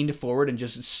leaned forward and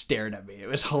just stared at me. It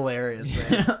was hilarious,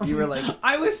 man. You were like,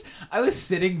 I was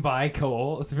sitting by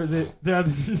Cole throughout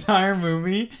this entire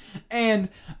movie, and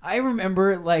I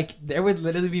remember like there would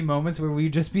literally be moments where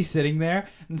we'd just be sitting there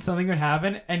and something would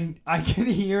happen, and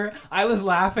I was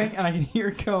laughing and I could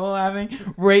hear Cole laughing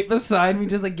right beside me,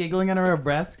 just like giggling under our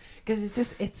breaths because it's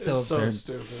so it's so absurd.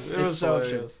 stupid. It It's was so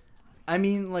hilarious. I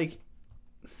mean, like,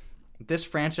 this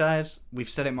franchise, we've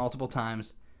said it multiple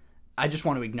times. I just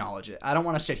want to acknowledge it. I don't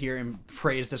want to sit here and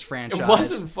praise this franchise. It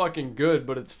wasn't fucking good,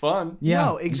 but it's fun. Yeah,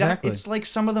 no, exactly. It's like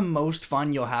some of the most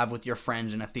fun you'll have with your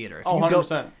friends in a theater. If you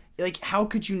 100%. Like, how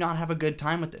could you not have a good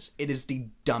time with this? It is the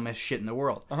dumbest shit in the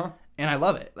world. Uh-huh. And I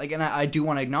love it. Like, and I do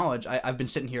want to acknowledge, I've been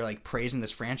sitting here, like, praising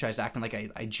this franchise, acting like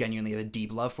I genuinely have a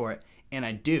deep love for it. And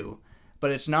I do.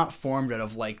 But it's not formed out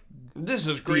of, like, This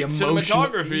is the great emotional...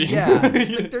 cinematography. Yeah.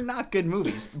 Like, they're not good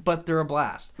movies, but they're a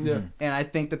blast. Yeah. And I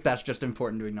think that that's just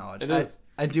important to acknowledge. It is.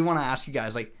 I do want to ask you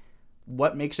guys, like,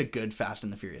 what makes a good Fast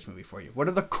and the Furious movie for you? What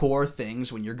are the core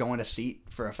things when you're going to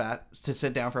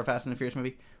sit down for a Fast and the Furious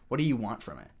movie? What do you want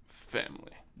from it?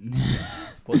 Family.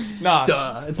 Well, Nah,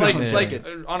 duh. like, No, like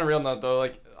on a real note though,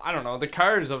 like I don't know, the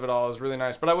cars of it all is really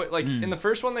nice. But I would like in the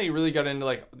first one they really got into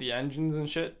like the engines and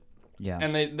shit, Yeah.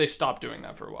 and they stopped doing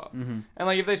that for a while. And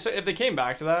like if they came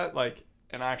back to that like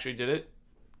and actually did it,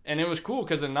 and it was cool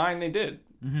because in 9 they did.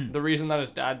 The reason that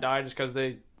his dad died is because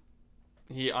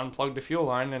he unplugged the fuel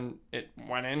line and it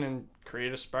went in and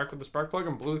created a spark with the spark plug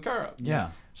and blew the car up.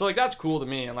 Yeah. So like that's cool to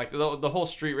me, and like the whole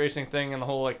street racing thing and the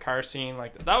whole like car scene,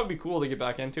 like that would be cool to get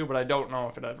back into, but I don't know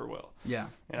if it ever will. Yeah.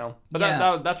 You know, but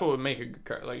Yeah. that's what would make a good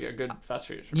car, like a good Fast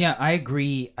Furious. Yeah, I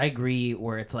agree.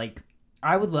 Where it's like,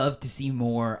 I would love to see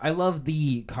more. I love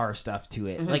the car stuff to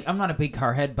it. Like, I'm not a big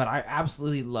car head, but I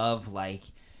absolutely love like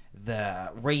the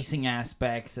racing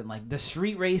aspects and like the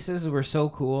street races were so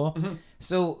cool.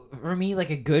 So for me, like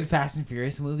a good Fast and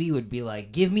Furious movie would be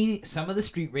like, give me some of the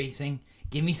street racing,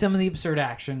 give me some of the absurd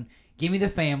action, give me the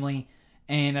family,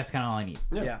 and that's kind of all I need.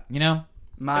 Yeah. You know?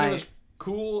 And it was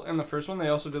cool in the first one. They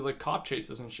also did like cop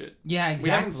chases and shit. Yeah, exactly.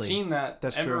 We haven't seen that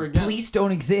That's ever true. again. Police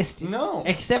don't exist. No.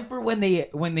 Except for when they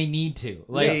need to.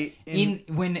 Like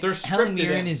when They're Helen scripted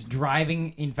Mirren in. is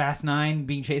driving in Fast 9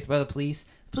 being chased by the police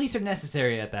are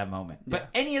necessary at that moment. But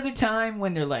Yeah. any other time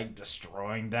when they're like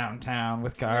destroying downtown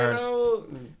with You cars. know,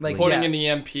 Like, putting yeah.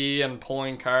 an EMP and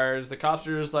pulling cars. The cops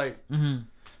are just like,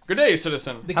 good day,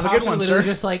 citizen. The Have a cops good are one, literally sir.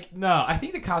 just like, no, I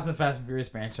think the cops in the Fast and Furious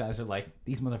franchise are like,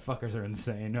 these motherfuckers are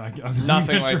insane. No, I'm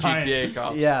Nothing gonna like try GTA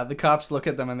cops. Yeah, the cops look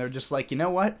at them and they're just like, you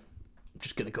know what? I'm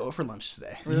just going to go for lunch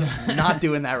today. Not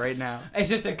doing that right now. It's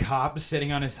just a cop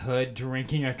sitting on his hood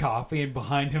drinking a coffee, and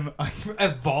behind him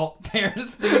a vault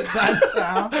tears through the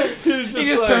downtown. He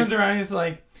just like- turns around and he's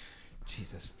like,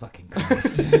 Jesus fucking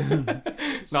Christ.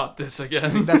 Not this I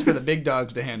again. think that's for the big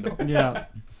dogs to handle. Yeah.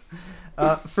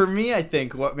 For me, I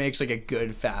think what makes like a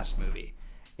good Fast movie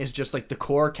is just like the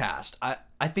core cast.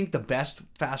 I think the best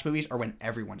Fast movies are when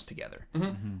everyone's together.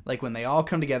 Like when they all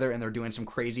come together and they're doing some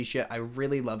crazy shit. I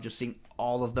really love just seeing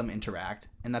all of them interact,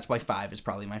 and that's why 5 is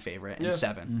probably my favorite, and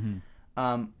 7.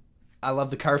 I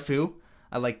love the car foo.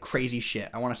 I like crazy shit.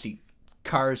 I want to see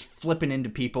cars flipping into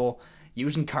people,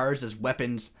 using cars as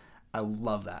weapons. I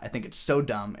love that. I think it's so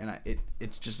dumb, and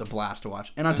it's just a blast to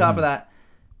watch. And on top of that,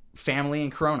 family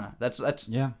and Corona. That's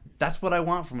what I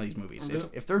want from these movies.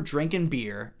 If they're drinking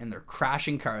beer and they're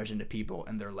crashing cars into people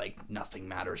and they're like, nothing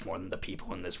matters more than the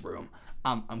people in this room,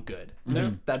 I'm good.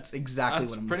 That's exactly That's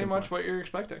what I'm pretty looking much for. what you're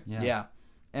expecting. Yeah.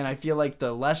 And I feel like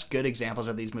the less good examples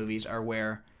of these movies are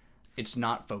where it's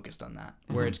not focused on that,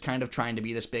 where it's kind of trying to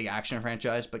be this big action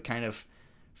franchise but kind of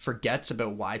forgets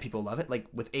about why people love it. Like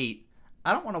with 8,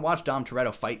 I don't want to watch Dom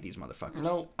Toretto fight these motherfuckers.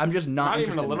 No. I'm just not Not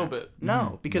even interested a little in that. bit.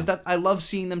 No, because that I love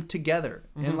seeing them together.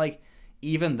 And like,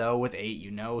 even though with 8,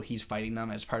 you know he's fighting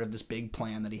them as part of this big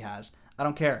plan that he has, I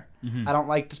don't care. I don't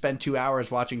like to spend 2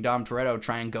 hours watching Dom Toretto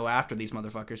try and go after these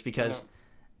motherfuckers because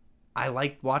I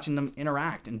like watching them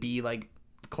interact and be like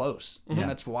close. And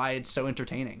that's why it's so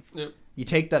entertaining. Yep. You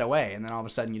take that away, and then all of a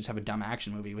sudden you just have a dumb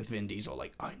action movie with Vin Diesel.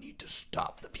 Like, I need to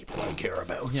stop the people I care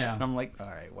about. Yeah. And I'm like, all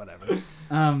right, whatever.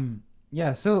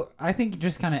 Yeah, so I think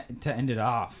just kind of to end it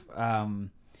off,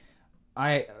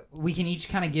 we can each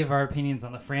kind of give our opinions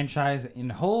on the franchise in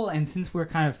whole, and since we're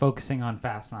kind of focusing on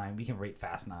Fast 9, we can rate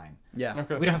Fast 9. Yeah.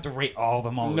 Okay. We don't have to rate all of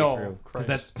them all the way No, through because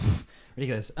Christ. that's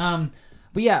ridiculous.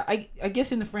 But yeah, I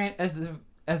guess in the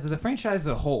as the franchise as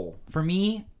a whole, for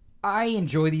me, I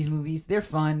enjoy these movies. They're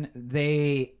fun.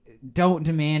 They don't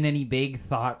demand any big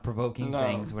thought-provoking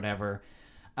things, whatever.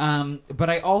 But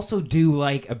I also do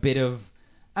like a bit of,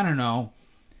 I don't know,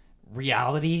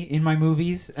 reality in my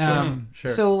movies.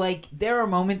 Sure. So like there are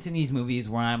moments in these movies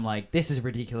where I'm like, this is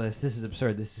ridiculous, this is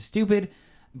absurd, this is stupid,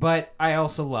 but I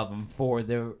also love them for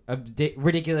the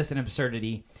ridiculous and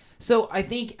absurdity. So I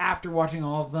think after watching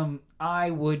all of them, I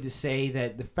would say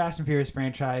that the Fast and Furious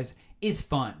franchise is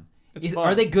fun. It's fun.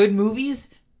 Are they good movies?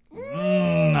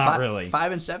 Not really.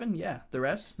 5 and 7, yeah. The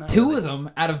rest? Not 2 really. of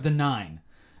them out of the 9.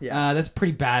 Yeah. That's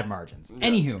pretty bad margins.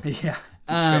 Anywho. Yeah.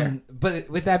 fair. But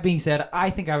with that being said, I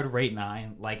think I would rate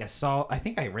 9 like a solid. I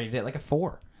think I rated it like a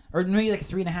 4 or maybe like a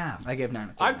 3.5. I gave 9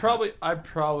 a 3. I'd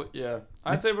probably, yeah.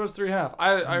 I'd say it was 3.5.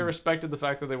 I respected the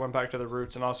fact that they went back to the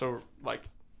roots and also like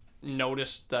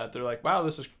noticed that they're like, wow,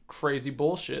 this is crazy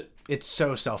bullshit. It's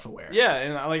so self-aware. Yeah,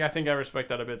 and I think I respect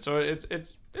that a bit. So it's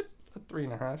a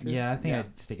 3.5. Yeah, I think Yeah.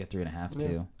 I'd stick at 3.5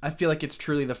 too. I feel like it's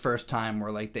truly the first time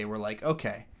where like they were like,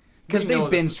 okay, because We know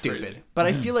they've been this is stupid, crazy. but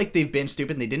I feel like they've been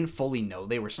stupid and they didn't fully know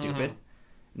they were stupid.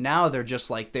 Now they're just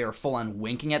like they are full on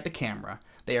winking at the camera.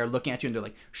 They are looking at you and they're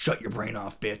like, "Shut your brain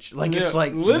off, bitch!" Like it's Yeah,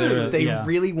 like literally. they Yeah.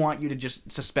 really want you to just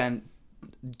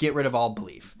get rid of all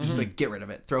belief, just like get rid of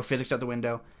it, throw physics out the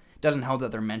window. Doesn't help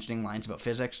that they're mentioning lines about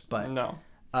physics, but No.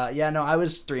 I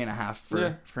was 3.5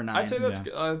 for 9. I'd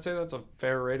say that's a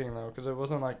fair rating though, because it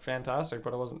wasn't like fantastic,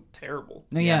 but it wasn't terrible.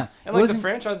 No, yeah. And It like the wasn't-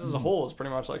 franchise as a whole is pretty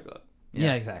much like that. Yeah,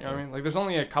 Yeah. exactly. You know what I mean? Like there's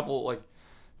only a couple, like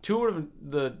 2 of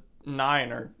the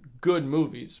 9 are good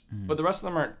movies, but the rest of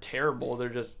them aren't terrible. They're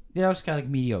just Yeah, it was kind of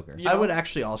like mediocre. you I know? would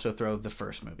actually also throw the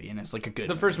first movie, and it's like a good.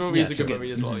 The first movie Yeah, is a it's a good good-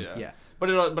 movie as well, yeah. Yeah. But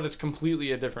it's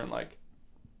completely a different like.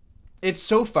 It's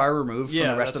so far removed from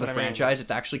Yeah, the rest of that's the what I mean. franchise.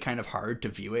 It's actually kind of hard to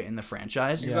view it in the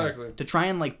franchise. Exactly. To try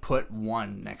and like put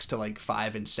 1 next to like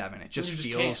 5 and 7, it just You just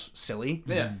feels can't. silly.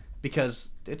 Yeah.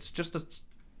 Because it's just a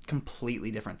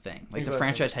completely different thing. Like the Exactly.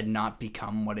 franchise had not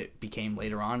become what it became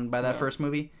later on by that No. first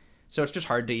movie, so it's just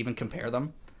hard to even compare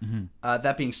them.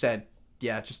 That being said,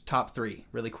 yeah, just top 3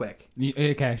 really quick.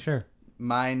 Okay, sure.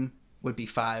 Mine would be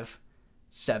 5,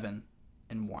 7,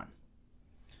 and 1.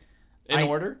 In I-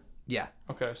 order? Yeah,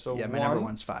 Okay, so yeah. My number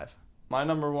 1's 5. My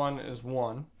number 1 is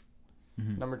 1.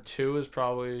 Mm-hmm. Number 2 is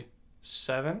probably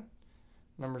 7.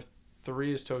 Number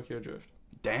 3 is Tokyo Drift.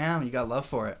 Damn, you got love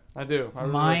for it. I do. I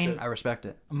really Mine- like I respect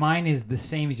it. Mine is the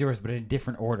same as yours, but in a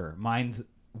different order. Mine's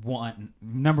 1.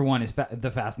 Number 1 is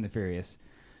The Fast and the Furious.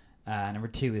 Number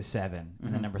 2 is 7,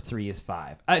 and then number 3 is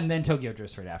 5, and then Tokyo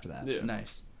Drift right after that. it. Yeah.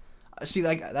 Nice. See,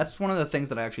 like that's one of the things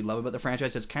that I actually love about the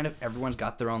franchise. It's kind of everyone's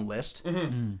got their own list,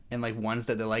 and like ones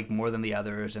that they like more than the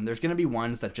others. And there's gonna be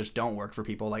ones that just don't work for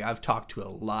people. Like I've talked to a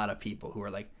lot of people who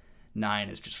are like, 9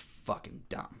 is just fucking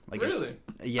dumb. Like Really?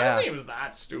 it's, I yeah. didn't think it was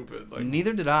that stupid. Like,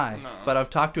 Neither did I. No. But I've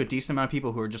talked to a decent amount of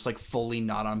people who are just like fully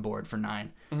not on board for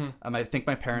 9. Mm-hmm. I think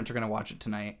my parents are gonna watch it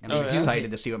tonight, and Oh, I'm yeah? excited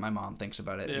to see what my mom thinks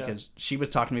about it Yeah. because she was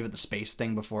talking to me about the space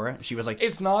thing before it. She was like,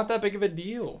 it's not that big of a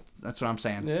deal, "That's what I'm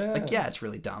saying." Yeah. Like, yeah, it's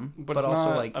really dumb, but, but it's also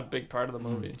not like a big part of the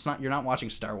movie. it's not. You're not watching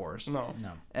Star Wars. No.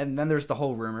 No. And then there's the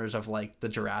whole rumors of like the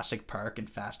Jurassic Park and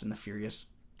Fast and the Furious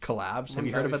collabs. Have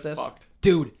you heard about this? Fucked.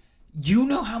 Dude, you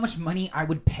know how much money I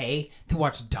would pay to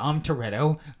watch Dom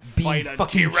Toretto being Fight a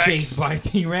fucking T-Rex. chased by a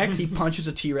T-Rex? He punches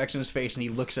a T-Rex in his face and he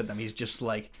looks at them. He's just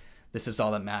like, "This is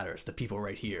all that matters. The people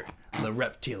right here, the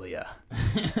reptilia."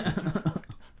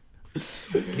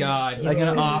 God, he's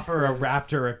gonna offer a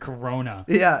raptor a Corona.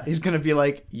 Yeah, he's gonna be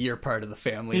like, "You're part of the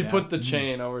family He now." put the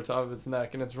chain over top of its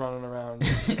neck and it's running around.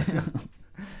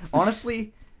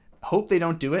 Honestly, hope they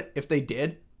don't do it. If they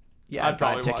did, yeah, I'd I'd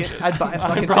buy a probably watch ticket. it. I'd buy a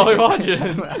fucking I'd probably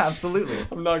ticket. watch it. Absolutely.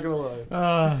 I'm not gonna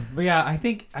lie. But yeah, I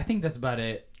think that's about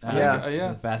it. Yeah. Yeah.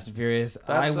 The Fast and Furious.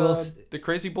 That's I will. the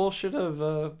crazy bullshit of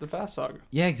the Fast Saga.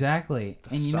 Yeah, exactly.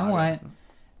 And you know saga.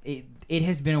 what? It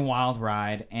has been a wild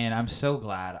ride, and I'm so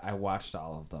glad I watched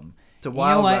all of them. It's a You know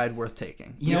wild what? ride worth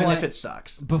taking, You know even if what? it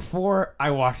sucks. Before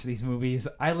I watched these movies,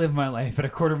 I lived my life at a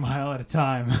quarter mile at a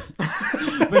time.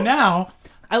 But now,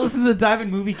 I listen to the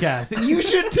Dive-In Moviecast, and you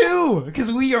should too,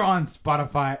 because we are on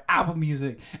Spotify, Apple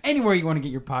Music, anywhere you want to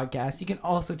get your podcast. You can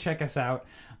also check us out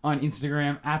on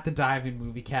Instagram at the Dive-In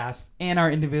Moviecast and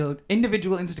our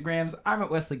individual Instagrams. I'm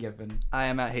at Wesley Giffen. I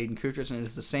am at Hayden Koutras, and it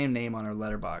is the same name on our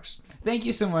letterbox. Thank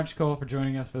you so much, Cole, for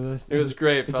joining us for this. It was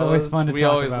great, It's fellas. always fun to we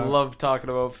talk always about. love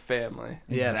talking about family.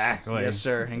 Yes. Exactly. Yes,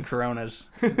 sir. And Coronas.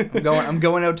 I'm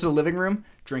going out to the living room,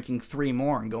 drinking 3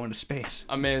 more, and going to space.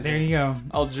 Amazing. There you go.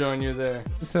 I'll join you there.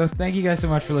 So thank you guys so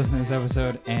much for listening to this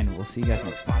episode, and we'll see you guys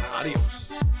next time. Adios.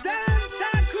 Yeah.